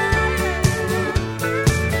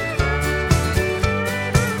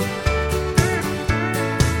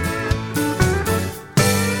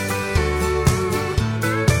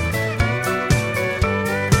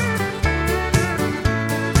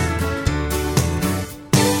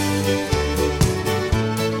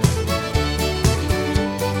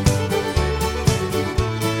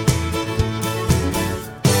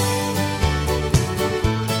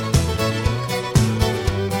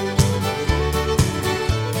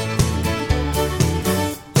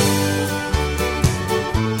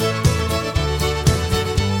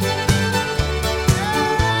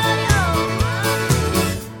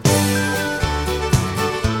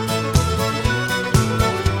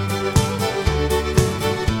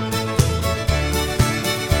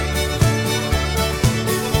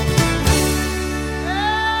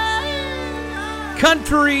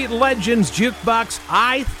 Country Legends Jukebox.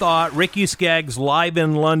 I thought Ricky Skaggs' Live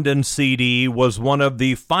in London CD was one of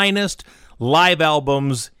the finest live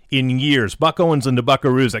albums in years. Buck Owens and the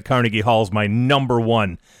Buckaroos at Carnegie Hall is my number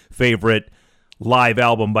one favorite live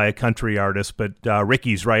album by a country artist, but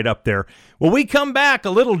Ricky's right up there. When we come back,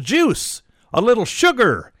 a little juice, a little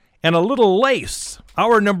sugar, and a little lace.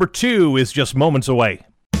 Hour number 2 is just moments away.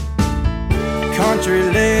 Country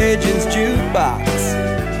Legends Jukebox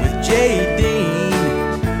with J.D.,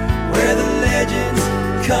 where the legends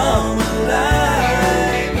come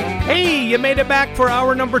alive. Hey, you made it back for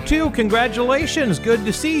hour number 2. Congratulations. Good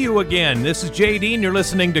to see you again. This is J.D., and you're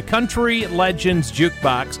listening to Country Legends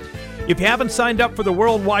Jukebox. If you haven't signed up for the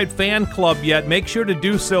Worldwide Fan Club yet, make sure to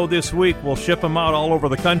do so this week. We'll ship them out all over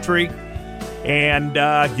the country. And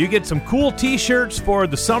you get some cool T-shirts for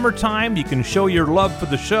the summertime. You can show your love for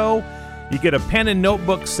the show. You get a pen and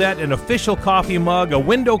notebook set, an official coffee mug, a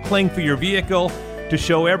window cling for your vehicle to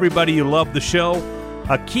show everybody you love the show,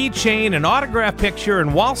 a keychain, an autograph picture,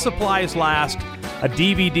 and while supplies last, a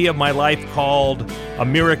DVD of my life called A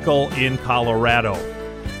Miracle in Colorado.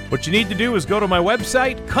 What you need to do is go to my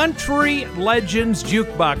website,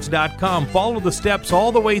 countrylegendsjukebox.com. Follow the steps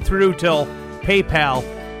all the way through till PayPal,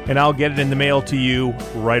 and I'll get it in the mail to you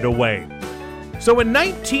right away. So in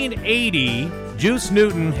 1980, Juice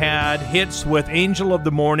Newton had hits with Angel of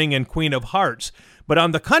the Morning and Queen of Hearts. But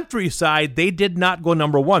on the country side, they did not go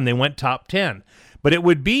number 1. They went top 10. But it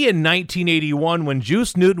would be in 1981 when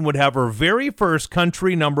Juice Newton would have her very first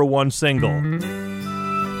country number 1 single.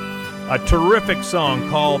 A terrific song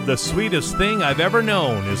called The Sweetest Thing I've Ever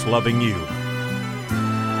Known Is Loving You.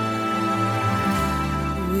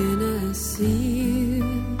 When I see you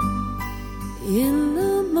in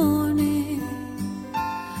the morning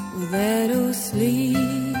with that old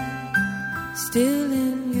sleep still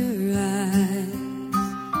in your eyes,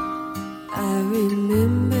 I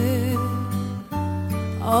remember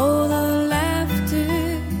all the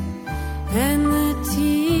laughter and the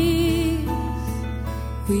tears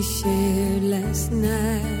we shared last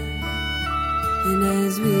night. And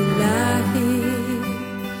as we lie here,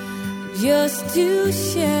 just two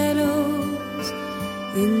shadows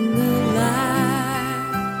in the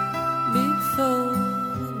light before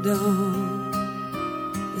dawn,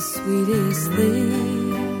 the sweetest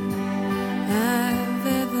thing I've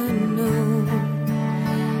ever known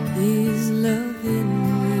is loving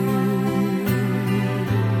you.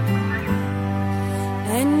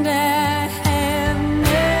 And I have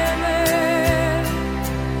never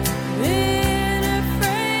been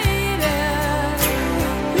afraid of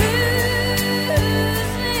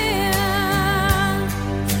losing.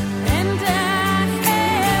 And I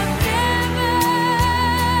have never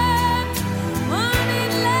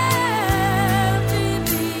wanted love to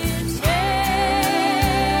be a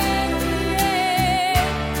chain.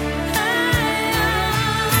 I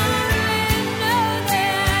only know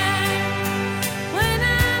that when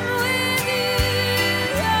I'm with you,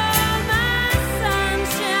 you're my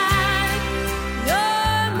sunshine,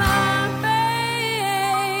 you're my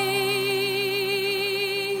rain.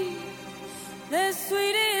 The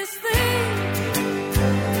sweetest thing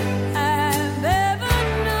I've ever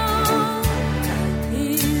known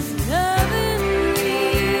is loving you.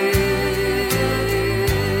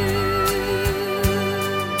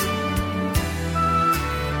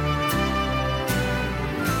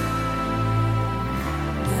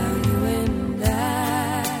 Now you and I,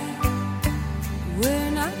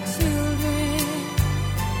 we're not children.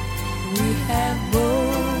 We have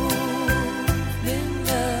both been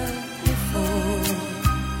loved before.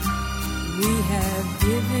 We have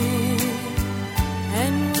given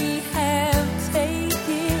and we have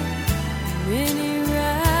taken many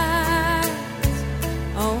rides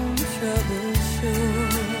on troubled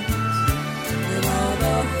shores. But all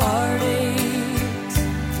the heartaches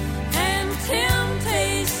and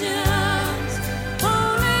temptations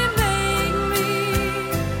only make me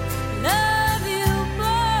love you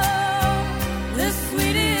more. The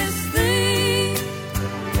sweetest thing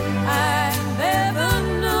I've ever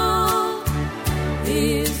known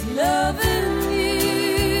is loving you.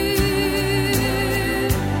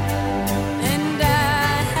 And I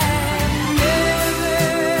have never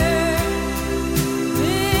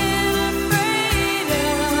been afraid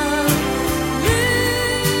of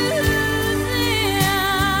losing.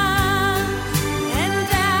 And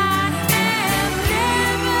I have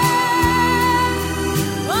never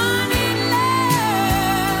wanted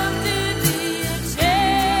love to be a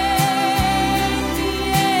chain.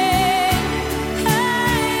 I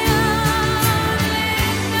only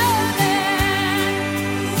know that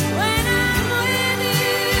when I'm with you,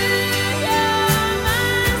 you're my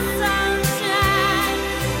sunshine,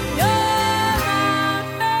 you're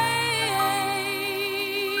my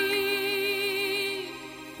rain.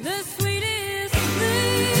 The sweetest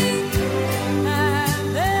thing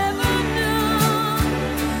I've ever known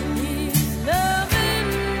is loving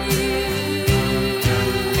you.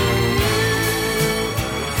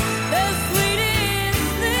 The sweetest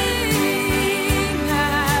thing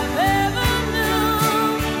I've ever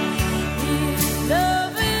known is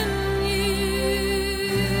loving you.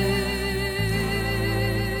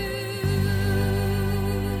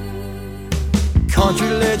 Country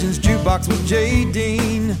Legends Jukebox with J.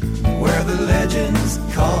 Dean, where the legends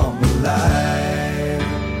come alive.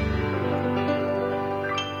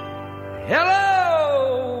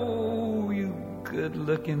 Hello, you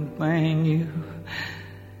good-looking thing, you.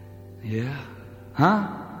 Yeah? Huh?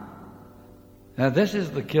 This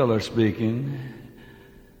is the killer speaking.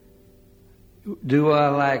 Do I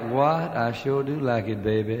like what? I sure do like it,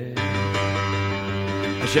 baby.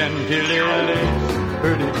 Chantilly,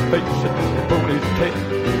 pretty face,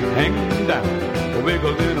 ponytail, hanging down,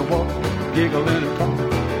 wiggle in a walk, giggle in a talk.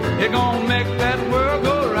 You're gonna make that world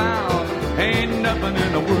go round. Ain't nothing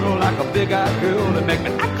in the world like a big-eyed girl that make me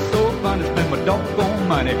act so funny, spend my doggone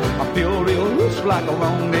money. I feel real loose like a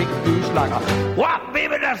long-necked goose, like a what,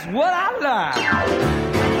 baby? That's what I like.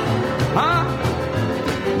 Huh?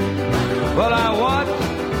 Well, I what?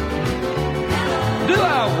 Do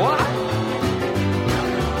I what?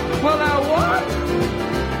 Well, I what?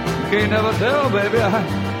 You can't never tell, baby.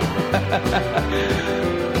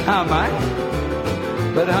 I might.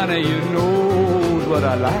 But, honey, you knows what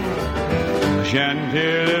I like.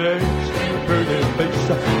 Chantilly, pretty face,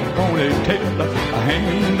 ponytail,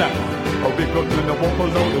 hanging down. A wiggle in the wobble,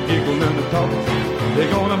 the giggle in the talk.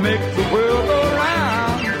 They're gonna make the world go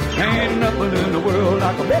round. Ain't nothing in the world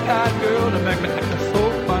like a big-eyed girl to make me act so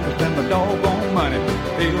fun to spend my doggone money.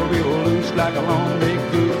 Feel real loose like a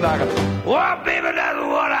long-necked goose, like a well, baby, that's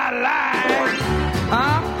what I like.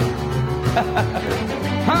 Huh?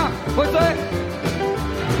 Huh? What's that?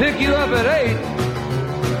 Pick you up at 8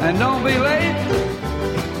 and don't be late?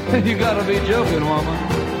 You gotta be joking, woman.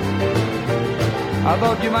 I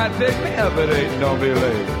thought you might pick me up at 8 and don't be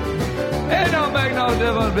late. It don't make no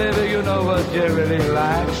difference, baby, you know what Jerry Lee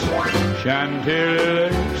likes. Chantilly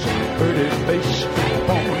lace, pretty face,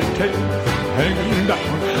 ponytail, hanging down.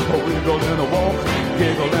 Oh, he goes in a walk,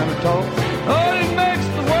 giggle and a talk. Oh, it makes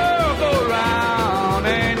the world go round.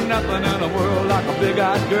 Ain't nothing in the world like a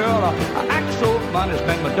big-eyed girl. I act so funny,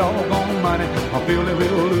 spend my doggone money. I feel a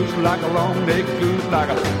little loose like a long day cruise, like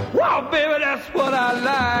a, wow, baby, that's what I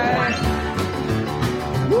like.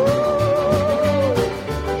 Woo!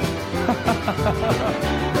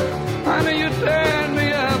 Honey, you turn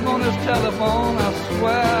me up on this telephone. I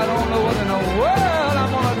swear I don't know what in the world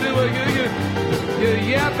I'm gonna do with you. You're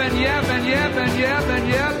yapping.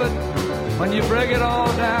 When you break it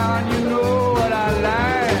all down, you know what I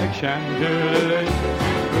like. Chantilly,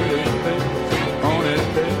 pretty face, on his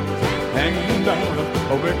face, hanging down.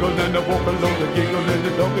 A wiggle and a walk along, the giggle and the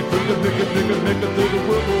talk, it through the make it through the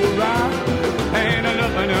world go round. Ain't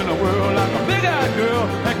nothing in the world like a big-eyed girl,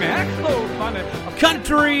 make me act so funny.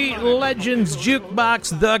 Country Legends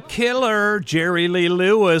Jukebox, The Killer, Jerry Lee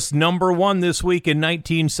Lewis, number one this week in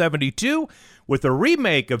 1972 with a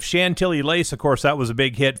remake of Chantilly Lace. Of course, that was a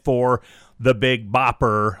big hit for the Big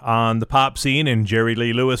Bopper on the pop scene, and Jerry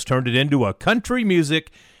Lee Lewis turned it into a country music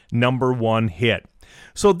number one hit.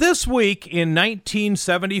 So this week in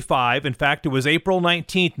 1975, in fact, it was April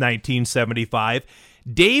 19th, 1975,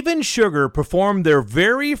 Dave and Sugar performed their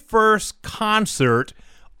very first concert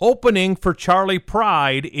opening for Charlie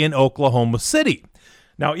Pride in Oklahoma City.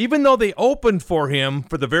 Now, even though they opened for him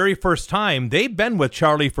for the very first time, they've been with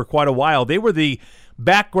Charlie for quite a while. They were the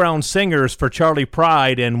background singers for Charlie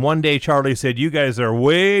Pride, and one day Charlie said, "You guys are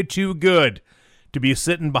way too good to be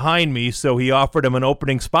sitting behind me," so he offered him an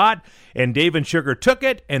opening spot, and Dave and Sugar took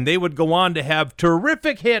it, and they would go on to have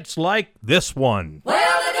terrific hits like this one.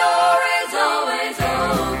 Well, the door is always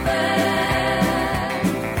open,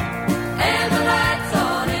 and the lights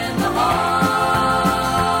on in the hall,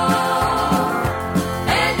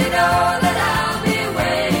 and you know that I'll be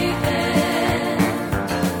waiting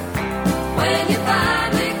when you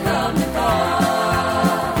finally come to call.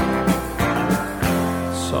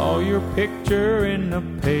 Saw your picture in the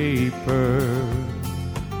paper,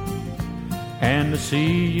 and to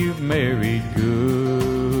see you've married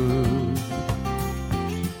good,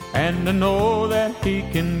 and to know that he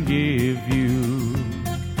can give you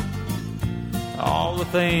all the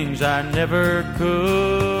things I never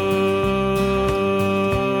could.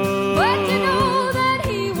 But to know that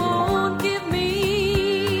he won't give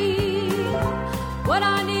me what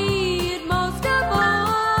I need most of all.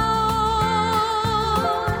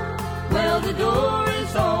 Well, the door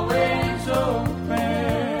is always open,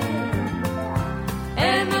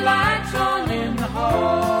 and the lights on in the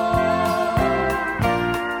hall.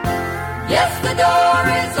 Yes, the door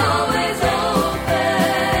is always open,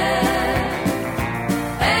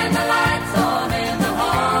 and the lights on in the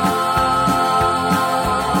hall.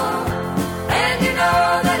 And you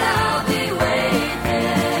know that I'll be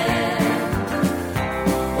waiting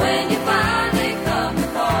when you finally come to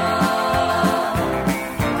call.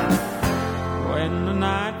 When the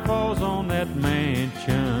night falls on that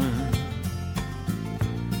mansion,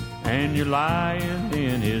 and you're lying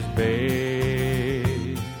in his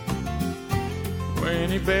bed, when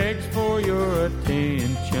he begs for your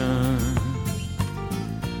attention,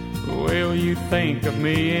 will you think of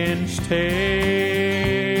me instead?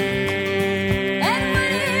 And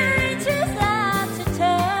when he reaches out to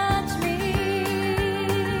touch me,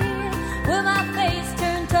 will my face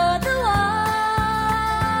turn toward the wall?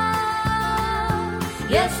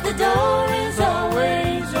 Yes, the door is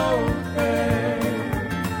always open,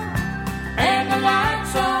 and the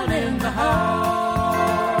lights on in the hall.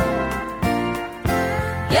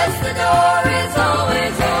 Yes, the door is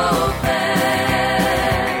always open,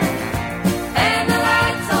 and the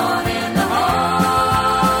lights on in the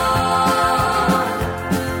hall.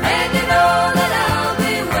 And you know that I'll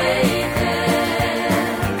be waiting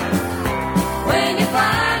when you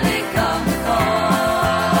finally come to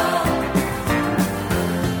call.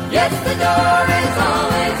 Yes, the door is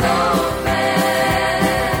always open,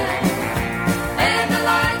 and the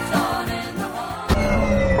lights on in the hall.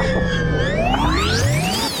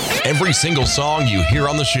 Every single song you hear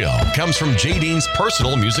on the show comes from J. Dean's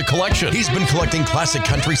personal music collection. He's been collecting classic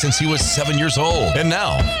country since he was 7 years old, and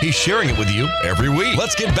now he's sharing it with you every week.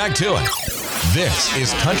 Let's get back to it. This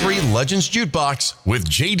is Country Legends Jukebox with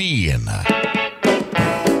J. Dean.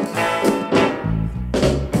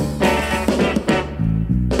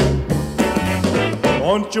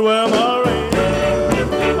 Won't you wear my ring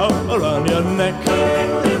up around your neck to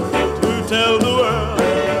tell the world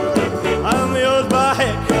I'm yours by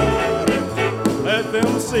heck? Let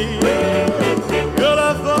them see your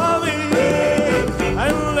love for me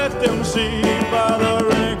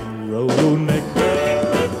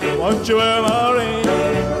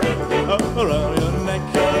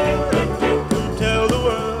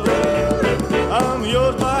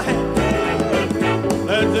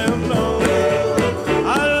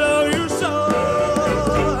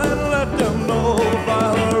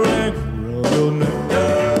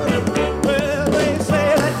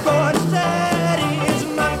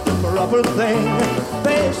everything.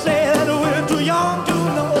 They say that we're too young to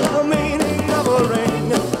know the meaning of a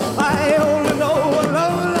ring. I only know I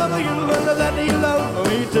love you and that you love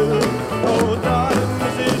me too. Oh, darling,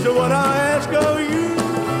 this is what I ask of you.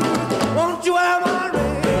 Won't you have my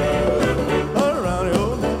ring around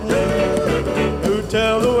your neck? You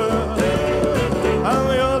tell the world I'm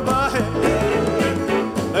yours by hand.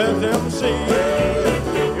 Let them see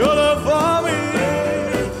your love for me,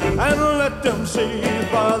 and let them see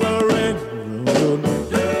by the ring around your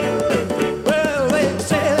neck. Well, they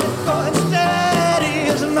say that going steady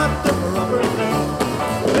is not the proper thing.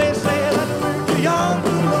 They say that we're too young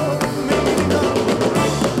to know the meaning of it.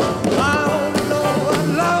 I only know I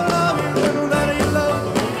love you and that you love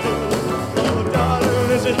me too. Oh, darling,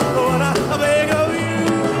 this is what I beg of you.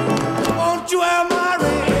 Won't you have my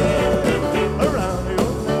ring around your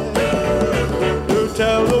neck? You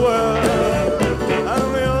tell the world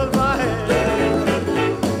I'm yours by hand.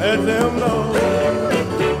 Let them know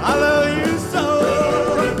I love you so,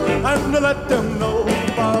 and let them know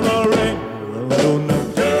by the ring around your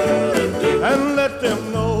neck, and let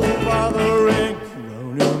them know by the ring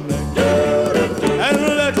around your neck, and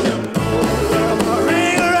let them know by the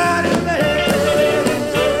ring around your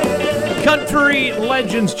neck. Country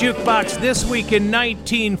Legends Jukebox this week in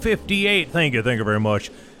 1958. Thank you very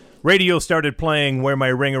much. Radio started playing Wear My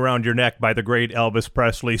Ring Around Your Neck by the great Elvis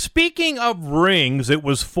Presley. Speaking of rings, it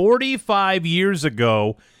was 45 years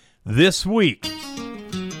ago this week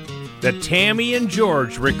that Tammy and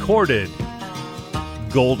George recorded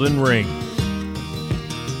Golden Ring.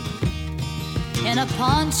 In a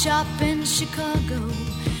pawn shop in Chicago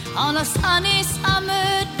on a sunny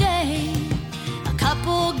summer day, a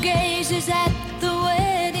couple gazes at the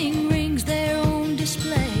wedding rings there on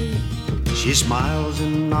display. She smiles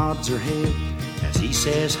and nods her head as he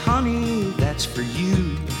says, honey, that's for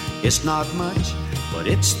you. It's not much, but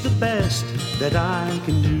it's the best that I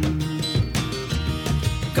can do.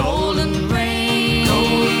 Golden ring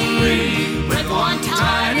with one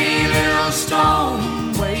tiny little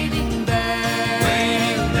stone waiting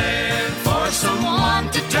there for someone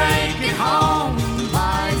to take it home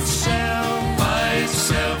by itself.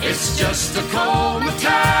 It's just a cold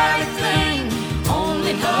metallic thing.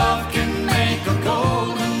 Only love can make a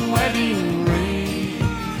golden wedding ring.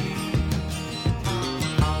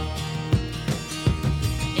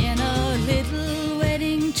 In a little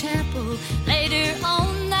wedding chapel later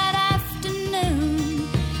on that afternoon,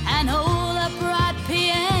 an old upright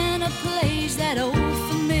piano plays that old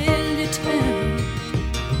familiar tune.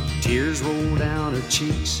 Tears roll down her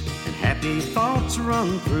cheeks and happy thoughts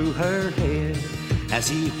run through her head as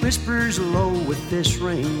he whispers low, with this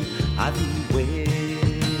ring I be wed.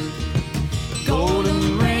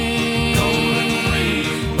 Golden ring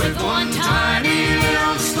with one tiny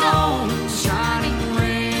little stone, shining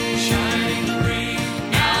ring.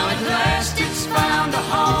 Now at last it's found a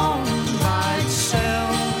home by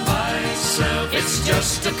itself. It's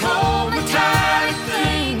just a cold metallic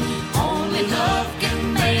thing. Only love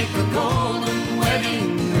can make a golden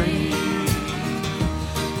wedding ring.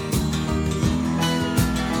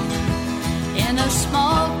 In a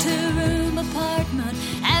small two-room apartment,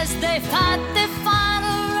 as they fight their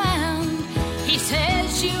final round, he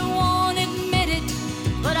says, you won't admit it,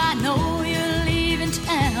 but I know you're leaving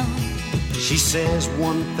town. She says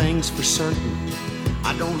one thing's for certain,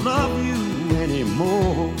 I don't love you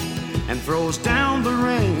anymore, and throws down the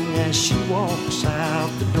ring as she walks out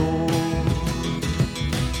the door.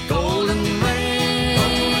 Golden ring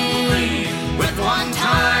with one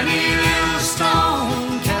tiny little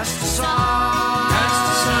stone cast aside,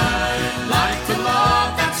 like the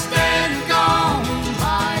love that's dead and gone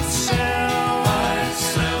by itself.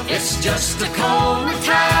 It's just a cold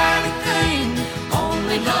metallic thing.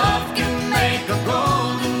 Only love can make a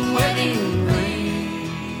golden wedding ring.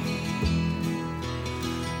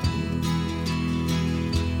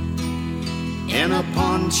 In a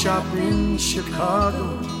pawn shop in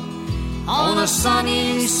Chicago on a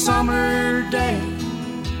sunny summer day,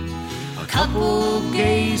 a couple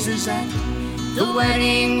gazes at the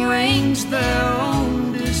wedding rings there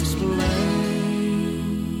on display.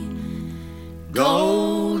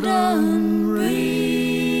 Golden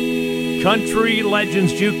ring. Country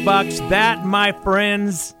Legends Jukebox. That, my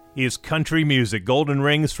friends, is country music. Golden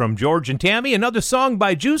Rings from George and Tammy. Another song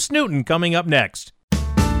by Juice Newton coming up next.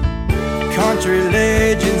 Country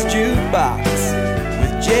Legends Jukebox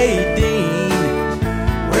with J. Dean,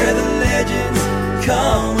 where the legends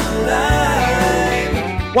come alive.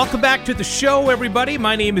 Welcome back to the show, everybody.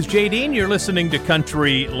 My name is J. Dean. You're listening to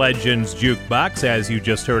Country Legends Jukebox, as you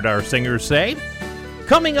just heard our singers say.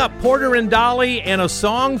 Coming up, Porter and Dolly and a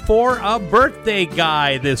song for a birthday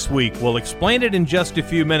guy this week. We'll explain it in just a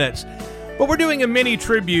few minutes. But we're doing a mini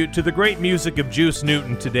tribute to the great music of Juice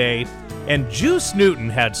Newton today. And Juice Newton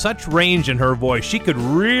had such range in her voice. She could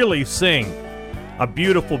really sing a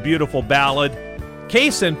beautiful, beautiful ballad.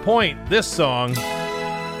 Case in point, this song,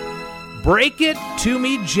 Break It to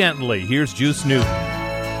Me Gently. Here's Juice Newton.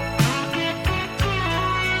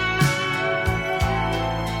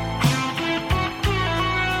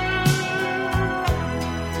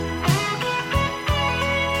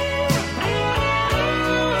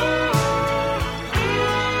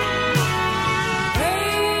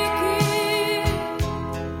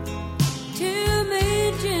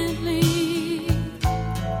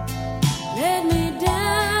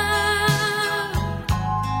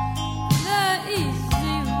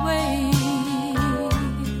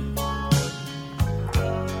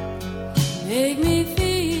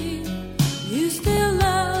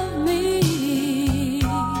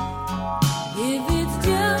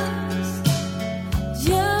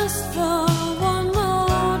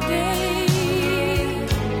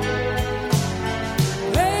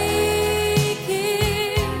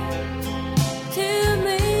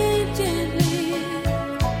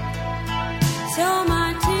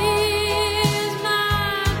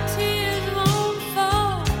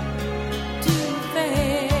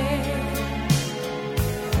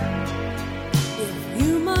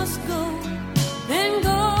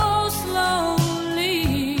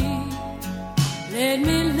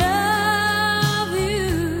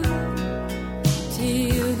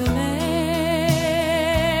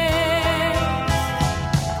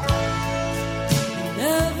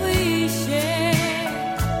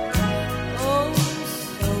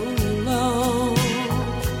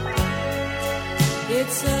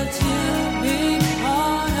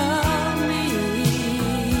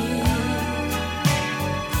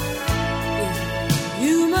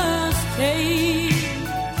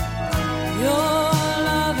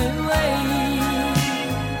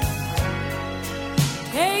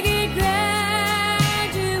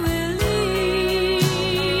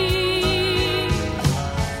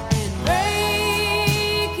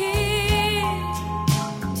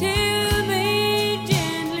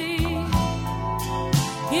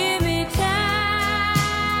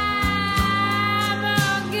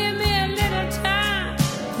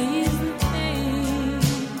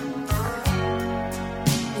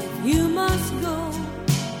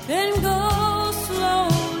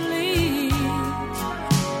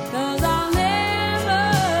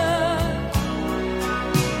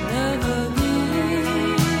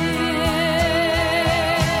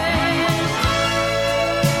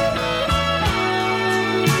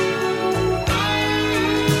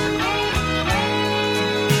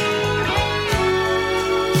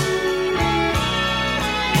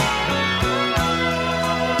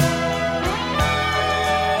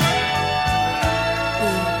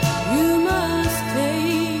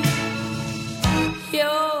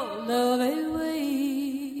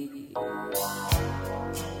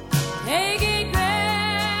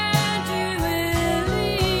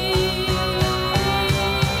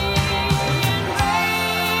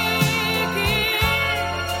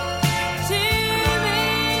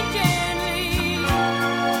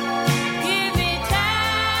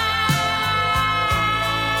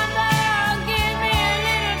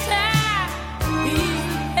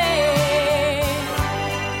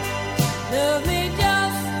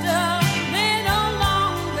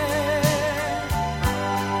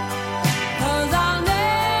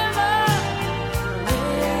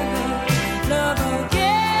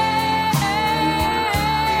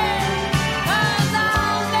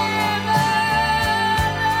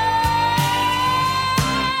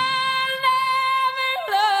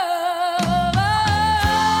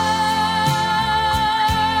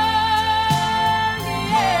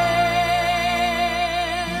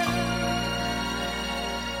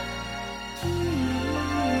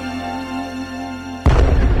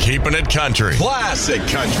 Keeping it country. Classic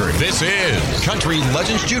country. This is Country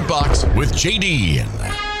Legends Jukebox with JD.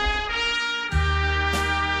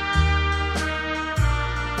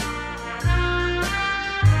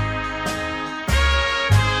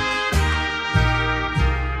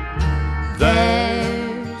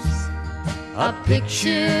 There's a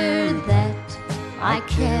picture that I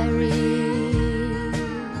carry,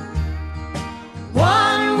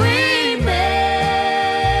 one we made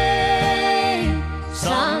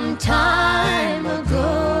some time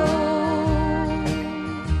ago.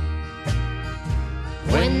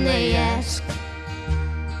 When they ask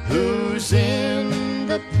who's in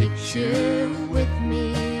the picture with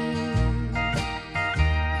me,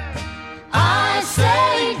 I say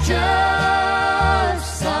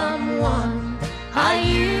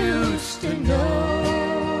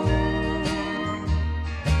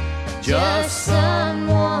just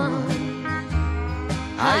someone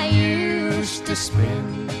I used to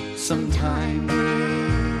spend some time with.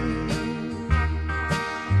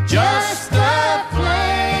 Just a flame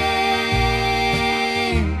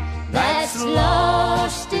that's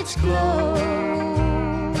lost its glow.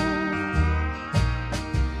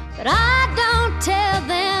 But I don't tell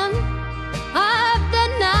them of the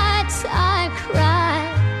nights I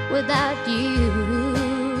cry without you.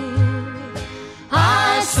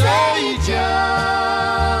 I say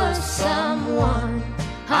just someone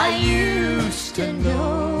I used to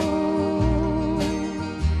know.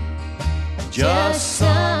 Just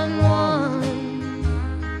someone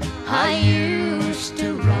I used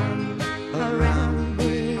to run around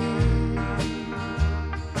with.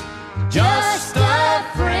 Just a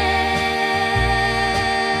friend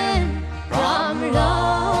from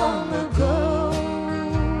long ago.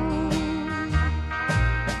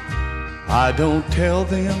 I don't tell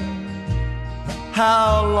them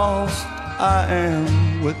how lost I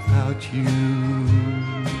am without you.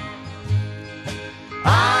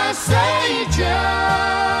 I say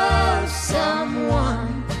just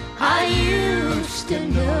someone I used to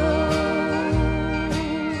know.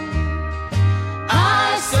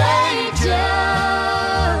 I say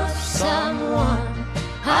just someone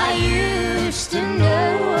I used to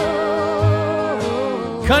know.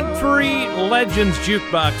 Country Legends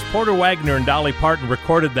Jukebox. Porter Wagoner and Dolly Parton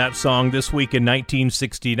recorded that song this week in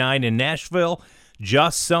 1969 in Nashville.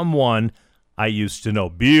 Just Someone I Used to Know.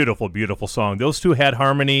 Beautiful, beautiful song. Those two had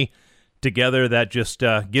harmony together that just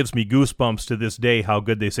gives me goosebumps to this day, how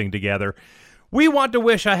good they sing together. We want to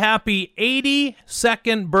wish a happy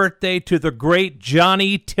 82nd birthday to the great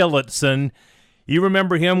Johnny Tillotson. You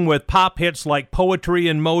remember him with pop hits like Poetry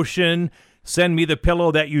in Motion, Send Me the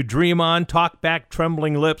Pillow That You Dream On, Talk Back,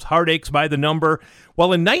 Trembling Lips, Heartaches by the Number.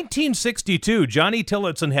 Well, in 1962, Johnny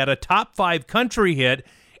Tillotson had a top 5 country hit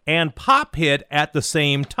and pop hit at the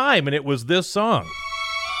same time, and it was this song.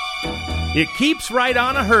 It Keeps Right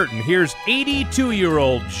On a Hurtin'. Here's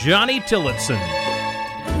 82-year-old Johnny Tillotson.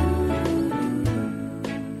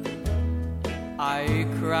 I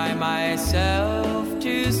cry myself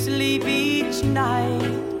to sleep each night,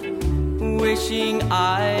 wishing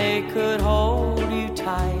I could hold you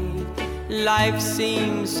tight. Life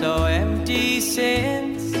seems so empty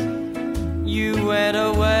since you went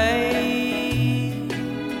away.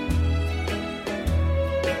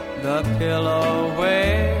 The pillow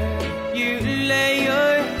where you lay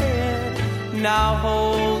your head now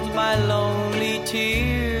holds my lonely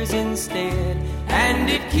tears instead, and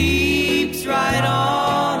it keeps right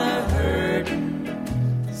on a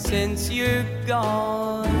hurtin' since you're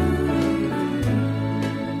gone.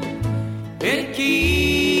 It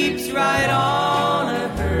keeps right on a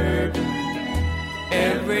hurtin'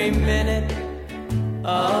 every minute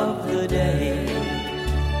of the day.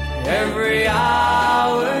 Every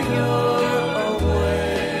hour you're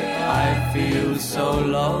away, I feel so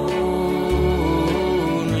lonely,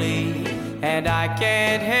 and I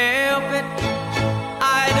can't help it.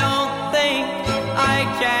 I don't think I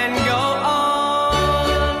can go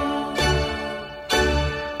on,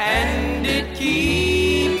 and it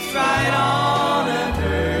keeps right on a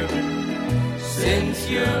hurtin' since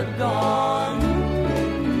you're gone.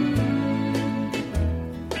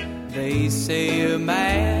 They say a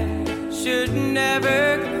man should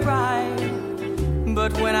never cry,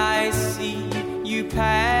 but when I see you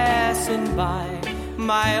passing by,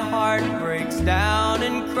 my heart breaks down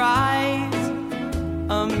and cries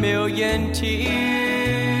a million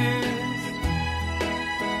tears.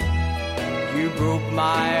 You broke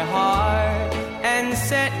my heart and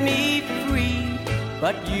set me free,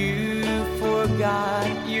 but you forgot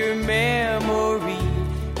your memory,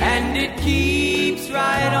 and it keeps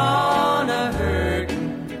right on a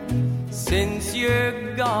hurtin' since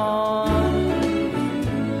you're gone.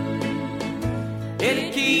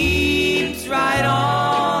 It keeps right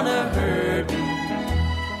on a hurtin'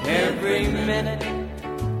 every minute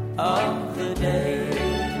of the day.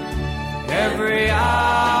 Every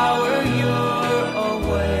hour you're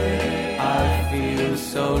away, I feel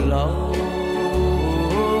so lonely,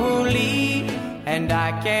 and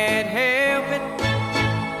I can't help it.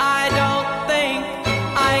 I don't think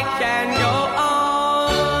I can go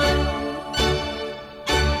on,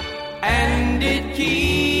 and it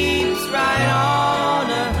keeps right on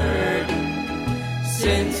a hurtin'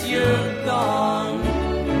 since you're gone.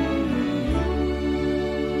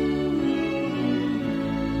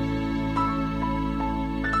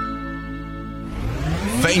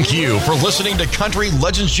 Thank you for listening to Country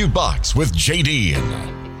Legends Jukebox with JD.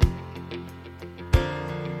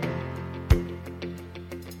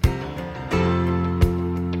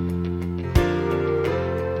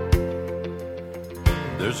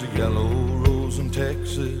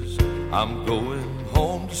 Texas I'm going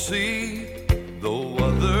home to see. Though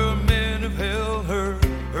other men have held her,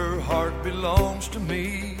 her heart belongs to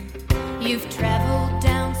me. You've traveled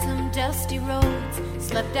down some dusty roads,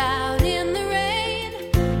 slept out in the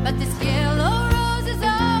rain, but this yellow rose is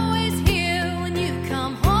always here when you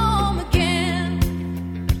come home again.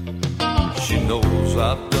 She knows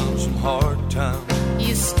I've done some hard times.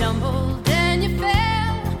 You stumbled and you fell,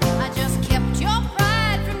 I just kept your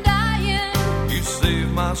pride from dying. You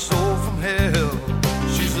saved my soul from hell.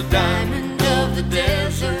 She's a diamond of the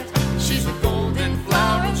desert. She's a golden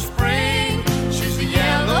flower in spring. She's a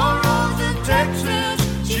yellow rose in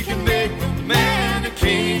Texas. She can make a man a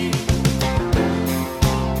king.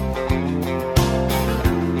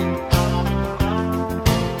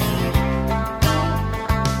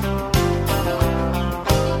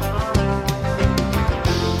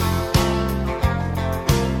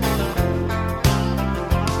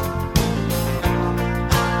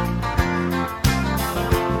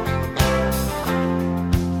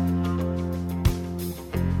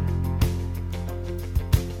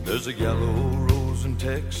 There's a yellow rose in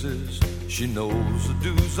Texas. She knows the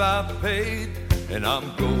dues I've paid, and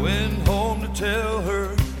I'm going home to tell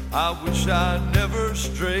her I wish I'd never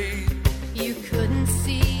strayed. You couldn't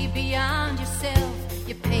see beyond yourself,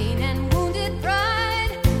 your pain and wounded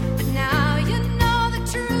pride, but now you know the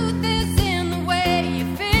truth is in the way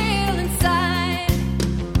you feel inside.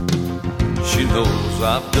 She knows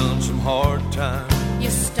I've done some hard times. You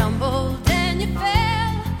stumbled and you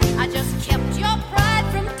fell, I just kept your pride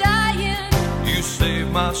from dying. You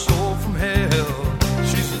saved my soul from hell.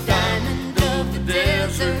 She's a diamond of the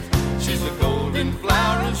desert. She's a golden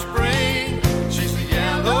flower in spring. She's a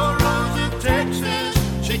yellow rose of Texas.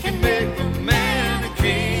 She can make a man a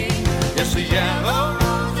king. Yes, a yellow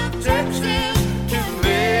rose of Texas can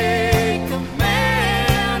make a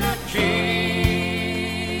man a king.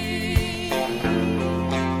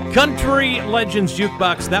 Country Legends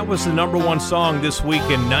Jukebox, that was the number one song this week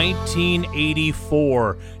in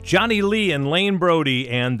 1984. Johnny Lee and Lane Brody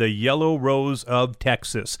and the Yellow Rose of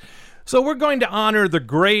Texas. So we're going to honor the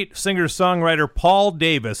great singer-songwriter Paul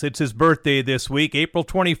Davis. It's his birthday this week, April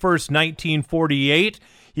 21st, 1948.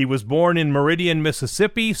 He was born in Meridian,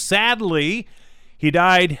 Mississippi. Sadly, he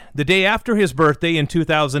died the day after his birthday in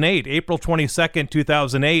 2008, April 22nd,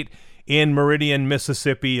 2008, in Meridian,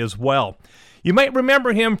 Mississippi as well. You might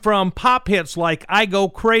remember him from pop hits like I Go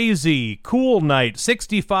Crazy, Cool Night,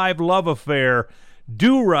 65 Love Affair,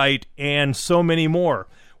 Do Right, and so many more.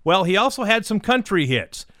 Well, he also had some country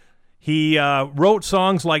hits. He wrote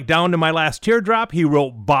songs like Down to My Last Teardrop. He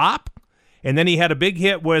wrote Bop. And then he had a big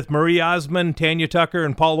hit with Marie Osmond, Tanya Tucker,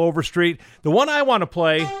 and Paul Overstreet. The one I want to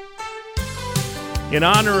play in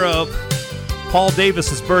honor of Paul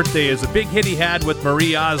Davis's birthday is a big hit he had with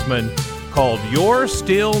Marie Osmond called You're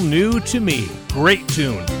Still New to Me. Great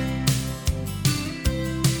tune.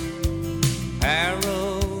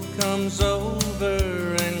 Harold comes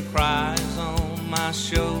over and cries on my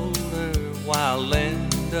shoulder while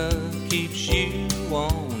Linda keeps you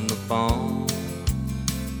on the phone.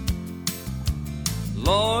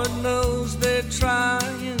 Lord knows they're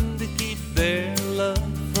trying to keep their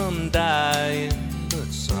love from dying, but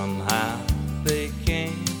somehow they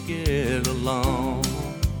can't get along.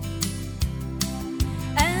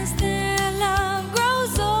 As their love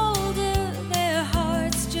grows older, their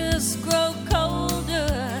hearts just grow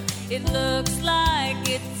colder. It looks like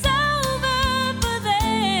it's over for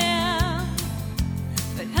them.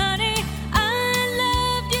 But honey, I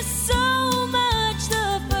loved you so much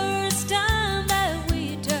the first time that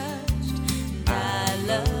we touched. I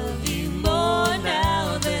love you more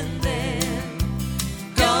now than then.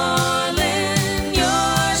 Darling,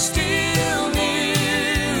 you're still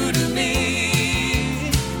new to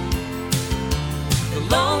me. The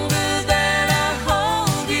longer that I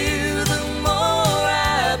hold you, the more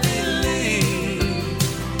I believe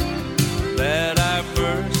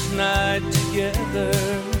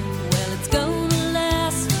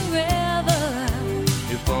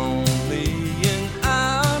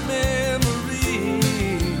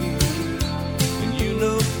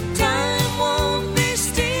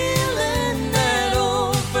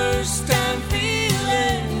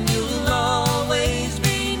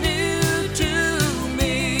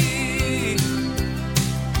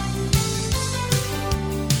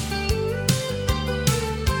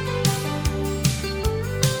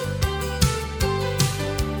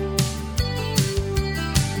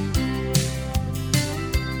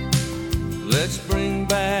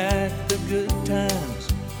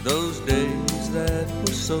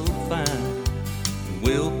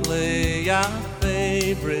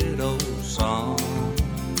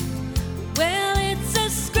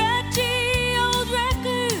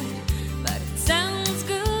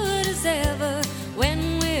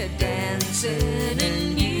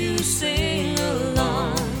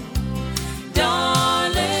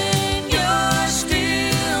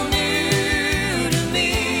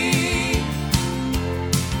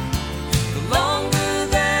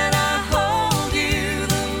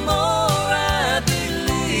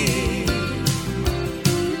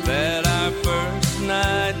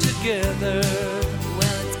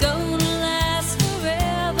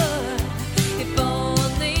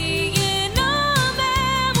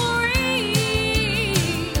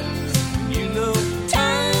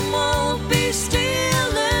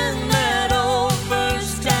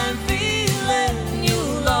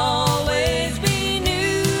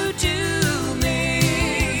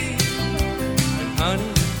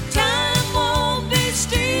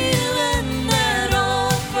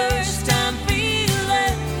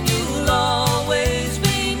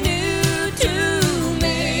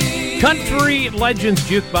Country Legends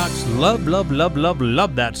Jukebox. Love, love, love, love,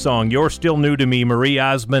 love that song. You're Still New to Me, Marie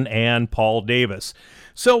Osmond and Paul Davis.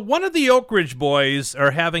 So one of the Oak Ridge boys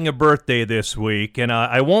are having a birthday this week, and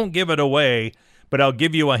I won't give it away, but I'll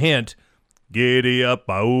give you a hint. Giddy up,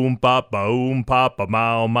 ba-oom, pop, a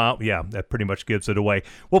mow. Yeah, that pretty much gives it away.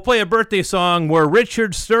 We'll play a birthday song where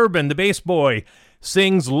Richard Sturban, the bass boy,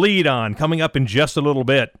 sings lead on, coming up in just a little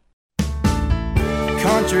bit.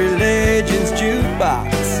 Country Legends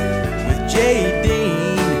Jukebox with J.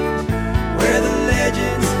 Dean, where the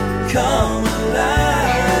legends come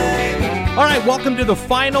alive. All right, welcome to the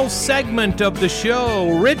final segment of the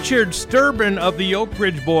show. Richard Sturban of the Oak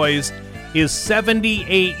Ridge Boys is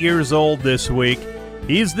 78 years old this week.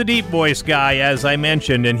 He's the deep voice guy, as I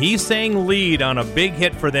mentioned, and he sang lead on a big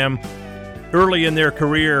hit for them early in their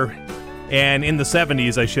career, and in the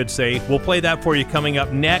 70s, I should say. We'll play that for you coming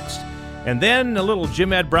up next. And then a little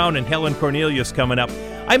Jim Ed Brown and Helen Cornelius coming up.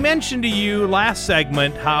 I mentioned to you last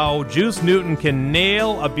segment how Juice Newton can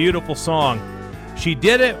nail a beautiful song. She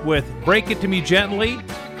did it with Break It To Me Gently,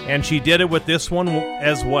 and she did it with this one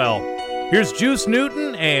as well. Here's Juice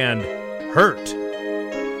Newton and Hurt.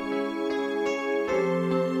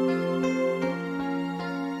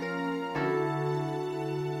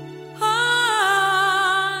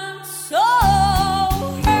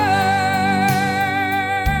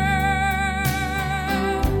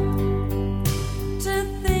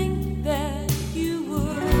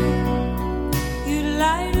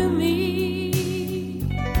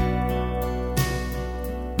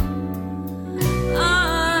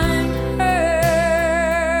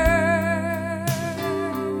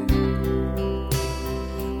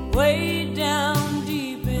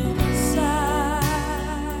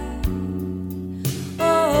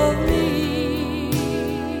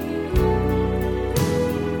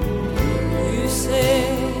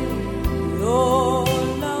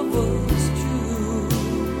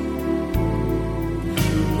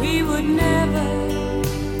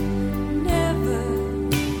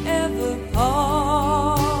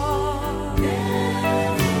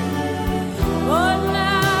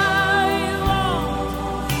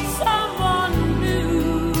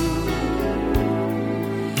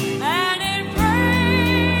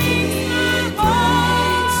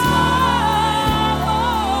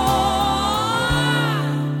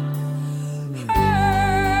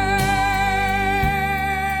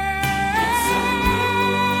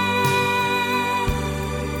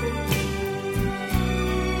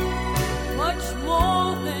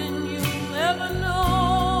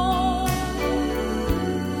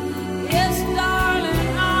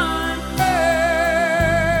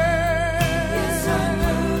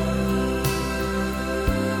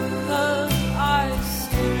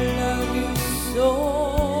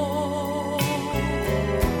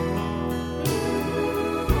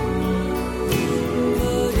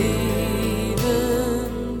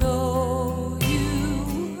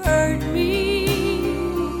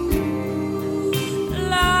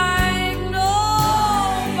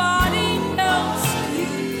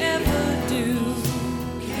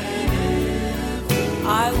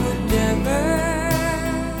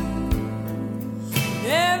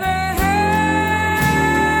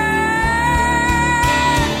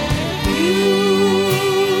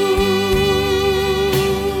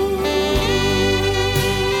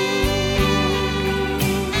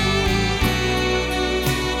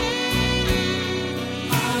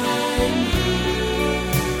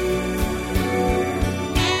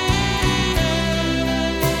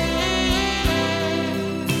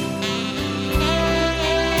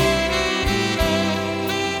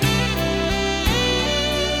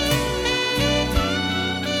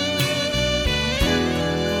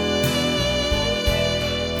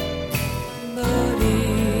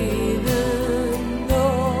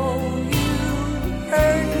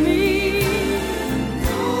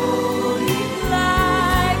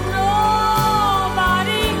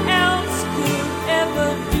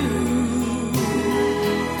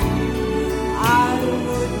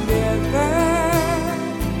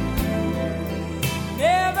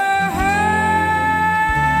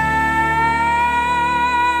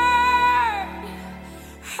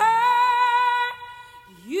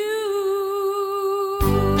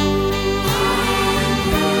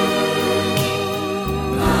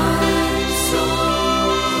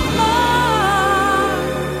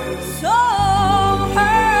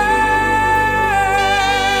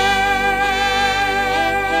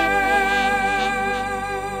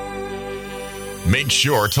 Make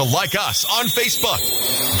sure to like us on Facebook.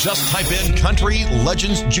 Just type in Country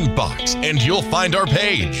Legends Jukebox and you'll find our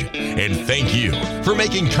page. And thank you for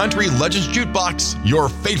making Country Legends Jukebox your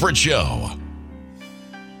favorite show.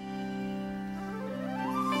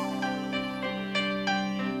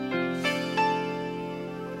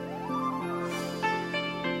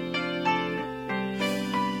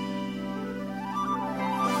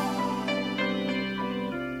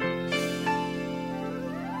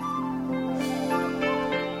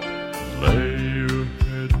 Lay your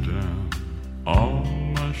head down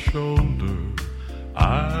on my shoulder.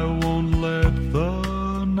 I won't let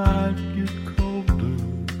the night get colder.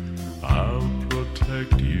 I'll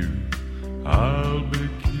protect you. I'll be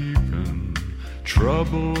keeping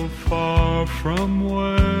trouble far from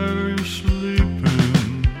where you're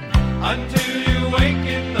sleeping. Until you wake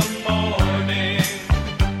in the morning,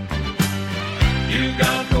 you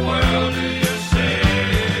got the world to yourself.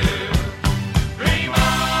 Dream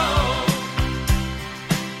on,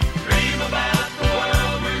 dream about the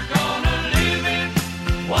world we're gonna live in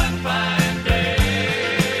one fine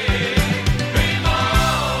day. Dream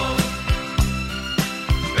on,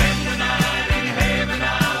 spend the night in heaven.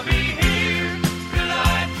 I'll be here to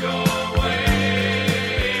light your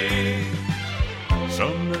way.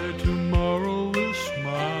 Someday tomorrow will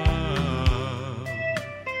smile,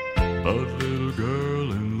 but little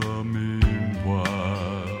girl in the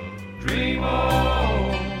meanwhile, Dream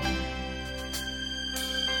on.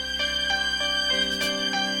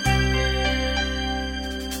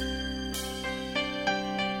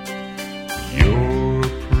 you're a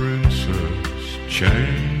princess,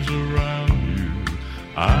 chains around you.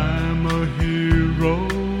 I'm a hero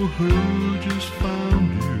who just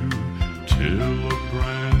found you. Till a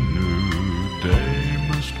brand new day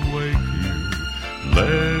must wake you.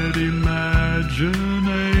 Let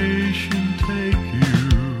imagination take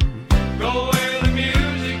you. Go where the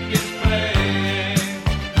music is playing.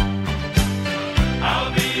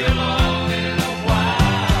 I'll be along in a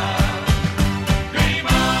while. Dream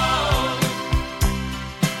on,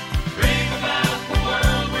 dream about the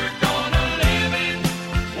world we're gonna live in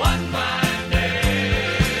one fine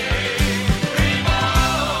day. Dream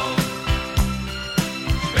on,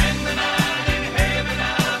 spend the night in heaven.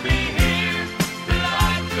 I'll be here to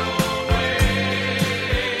light your way.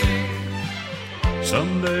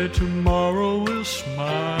 Someday tomorrow will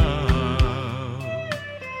smile,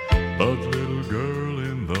 but little girl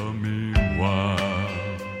in the meanwhile,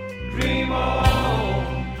 Dream on.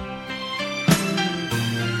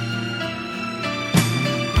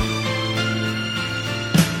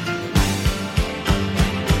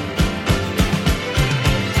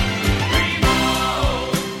 Dream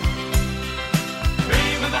on,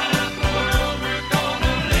 dream about the world we're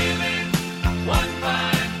gonna live in one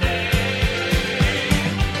fine day.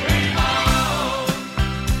 Dream on,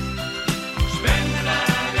 spend the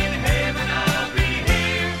night in heaven. I'll be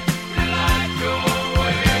here to light your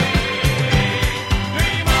way.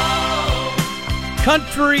 Dream on.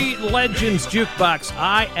 Country Legends Jukebox.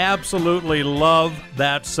 I absolutely love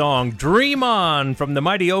that song. Dream On from the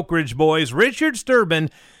Mighty Oak Ridge Boys. Richard Sturban,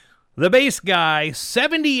 the bass guy,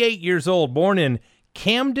 78 years old, born in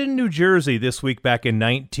Camden, New Jersey, this week back in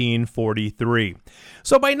 1943.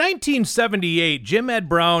 So by 1978, Jim Ed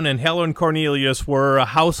Brown and Helen Cornelius were a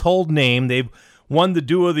household name. They've won the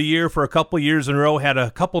Duo of the Year for a couple years in a row, had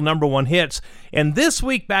a couple number one hits. And this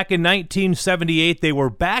week back in 1978, they were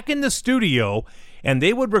back in the studio, and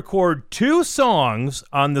they would record two songs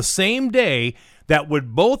on the same day that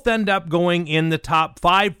would both end up going in the top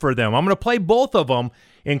 5 for them. I'm going to play both of them,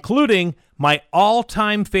 including my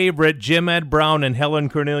all-time favorite Jim Ed Brown and Helen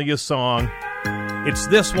Cornelius song. It's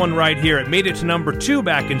this one right here. It made it to number 2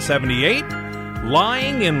 back in 78,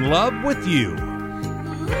 Lying in Love with You.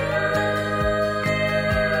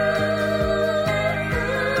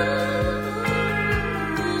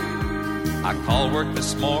 I called work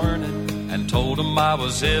this morning and told them I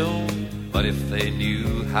was ill, but if they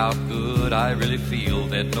knew how good I really feel,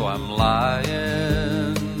 they'd know I'm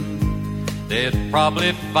lying. They'd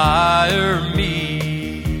probably fire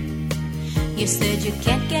me. You said you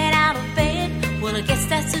can't get out of bed. Well, I guess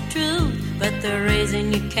that's the truth. But the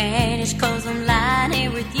reason you can't is 'cause I'm lying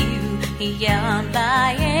here with you. Yeah, I'm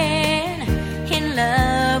lying in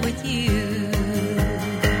love with you.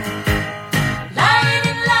 Lying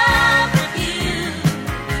in love with you.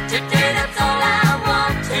 Today that's all I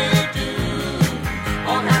want to do.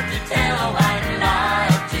 Won't have to tell a white lie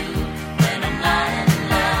to when I'm lying in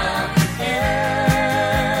love with you.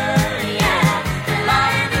 Yeah,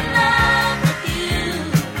 lying in love with you.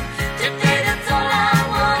 Today that's all I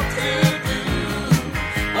want to do.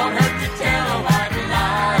 Won't have to tell a white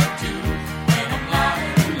lie to when I'm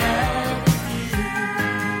lying in love with you.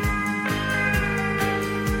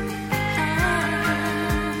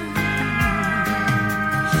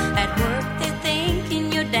 At work they're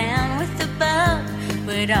thinking you're down with the bug,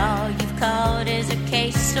 but all you've caught is a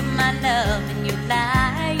case of my love, and you're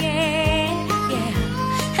lying,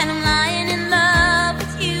 yeah, and I'm lying in love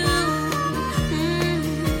with you.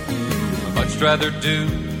 I'd much rather do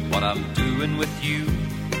what I'm doing with you,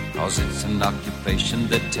 'cause it's an occupation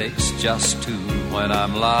that takes just two when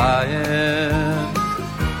I'm lying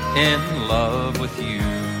in love with you.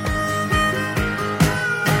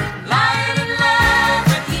 Lying in love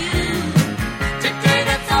with you. Today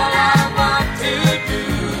that's all I want to do.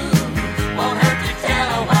 Won't hurt to tell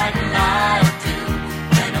a white lie or two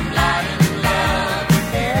when I'm lying in love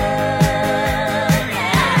with you.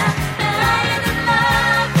 Yeah, lying in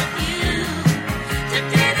love with you.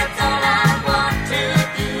 Today that's all I want to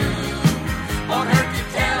do. Won't hurt to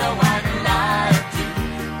tell a white lie or two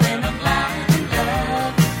when I'm lying in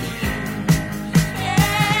love with you.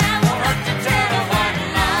 Yeah, won't hurt to tell a white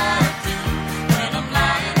lie or two when I'm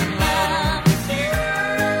lying in love with you.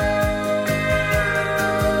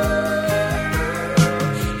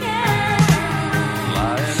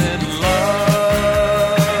 Lying in love,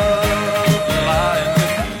 lying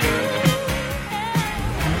with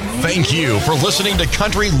Thank you for listening to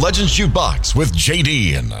Country Legends Jukebox with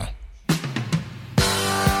JD.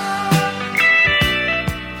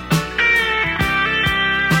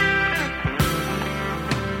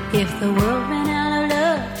 If the world ran out of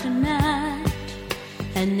love tonight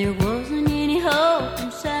and there wasn't any hope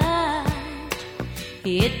inside,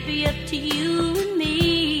 it'd be up to you and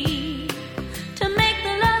me to make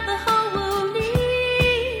the love the whole world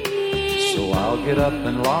needs. So I'll get up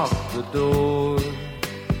and lock the door,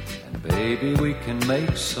 and baby, we can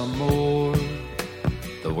make some more.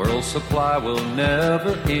 The world's supply will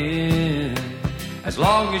never end as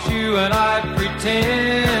long as you and I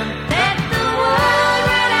pretend Let the world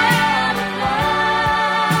run out of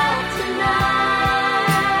love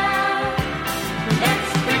tonight.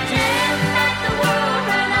 Let's pretend that the world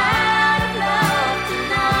ran out of love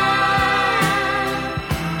tonight.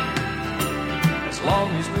 as long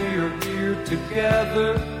as we are here together.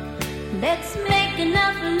 Let's make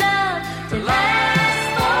enough love to last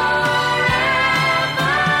forever.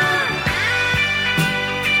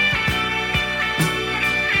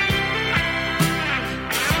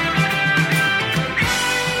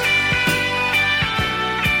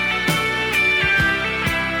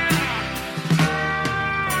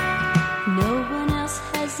 No one else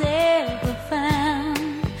has ever found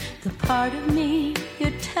the part of me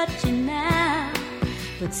you're touching now,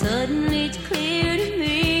 but suddenly it's clear to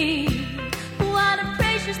me what a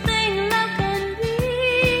precious thing love can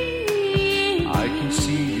be. I can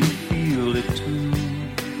see you feel it too,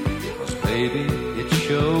 'cause baby, it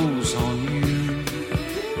shows on you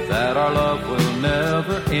that our love will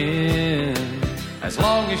never end as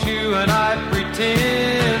long as you and I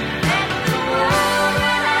pretend Let the world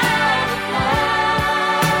run out of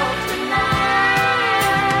love tonight.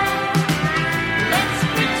 Let's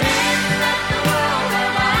pretend that the world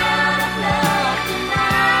ran out of love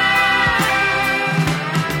tonight.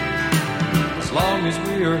 as long as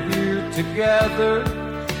we are here together.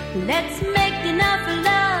 Let's make enough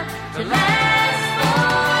love to last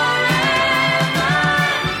forever.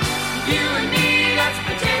 You and me, let's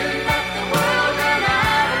pretend that the world ran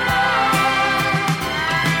out of love.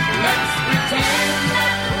 Let's pretend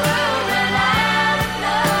that the world ran out of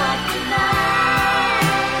love tonight.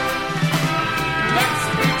 Let's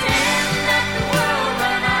pretend that the world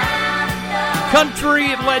ran out of love. Country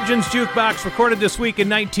Legends Jukebox, recorded this week in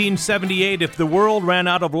 1978. If the world ran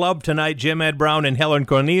out of love tonight, Jim Ed Brown and Helen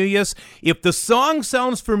Cornelius. If the song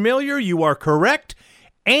sounds familiar, you are correct.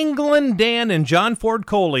 Anglin Dan and John Ford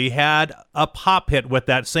Coley had a pop hit with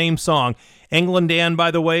that same song. Anglin Dan,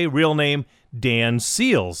 by the way, real name Dan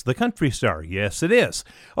Seals, the country star. Yes, it is.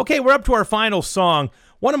 Okay, we're up to our final song.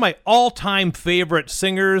 One of my all-time favorite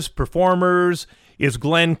singers, performers, is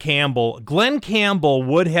Glen Campbell. Glen Campbell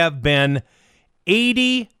would have been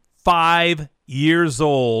 85 years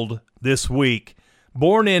old this week.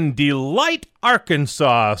 Born in Delight,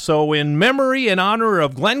 Arkansas. So in memory and honor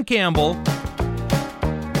of Glen Campbell,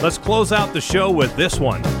 let's close out the show with this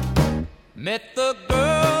one. Met the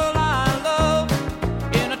girl I love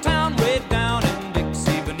in a town way down in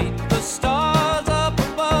Dixie beneath the stars up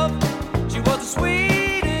above. She was the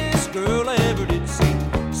sweetest girl I ever did see.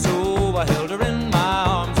 So I held her in my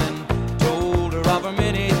arms and told her of her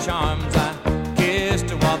many charms. I kissed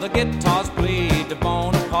her while the guitars played the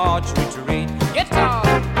Bonaparte retreat. Guitar!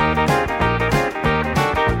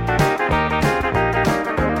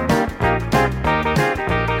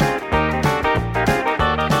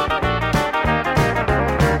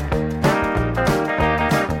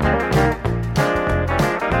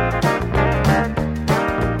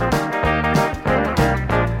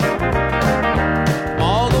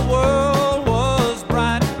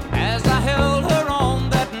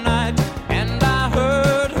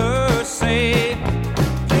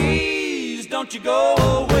 Don't you go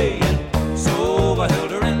away. And so I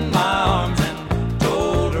held her in my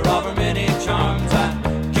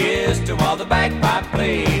bagpipe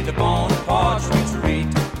played the Bonaparte retreat.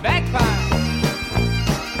 Bagpipe.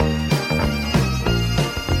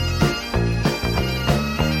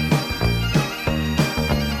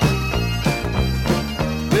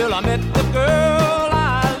 Well, I met the girl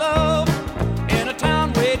I love in a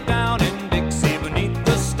town way down in Dixie beneath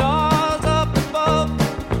the stars up above.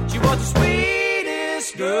 She was the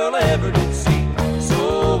sweetest girl I ever did see.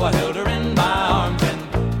 So I held her in my arms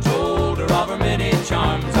and told her of her many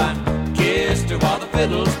charms. I kissed her while the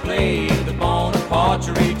fiddles played the Bonaparte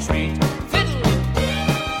retreat.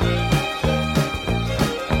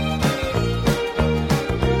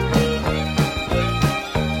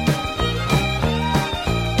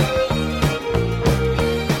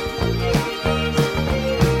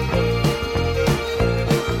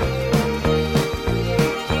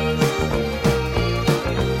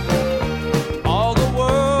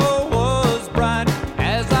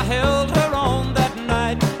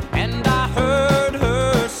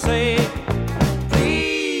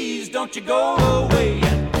 Don't you go away.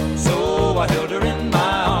 And so I held her in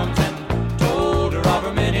my arms and told her of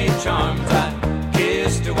her many charms. I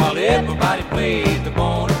kissed her while everybody played the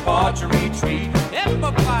Bonaparte retreat.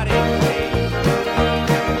 Everybody played.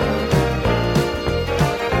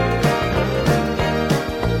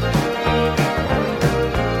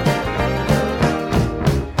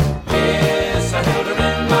 Yes, I held her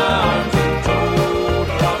in my arms and told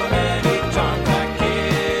her of her many charms. I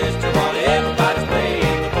kissed her while everybody played.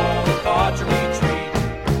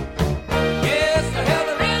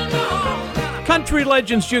 Country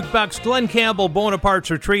Legends Jukebox, Glenn Campbell, Bonaparte's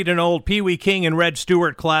Retreat, an old Pee Wee King and Red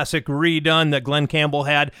Stewart classic redone that Glenn Campbell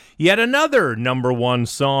had yet another #1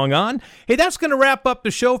 song on. Hey, that's going to wrap up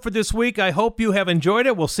the show for this week. I hope you have enjoyed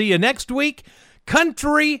it. We'll see you next week.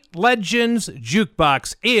 Country Legends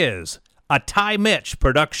Jukebox is a Ty Mitch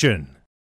production.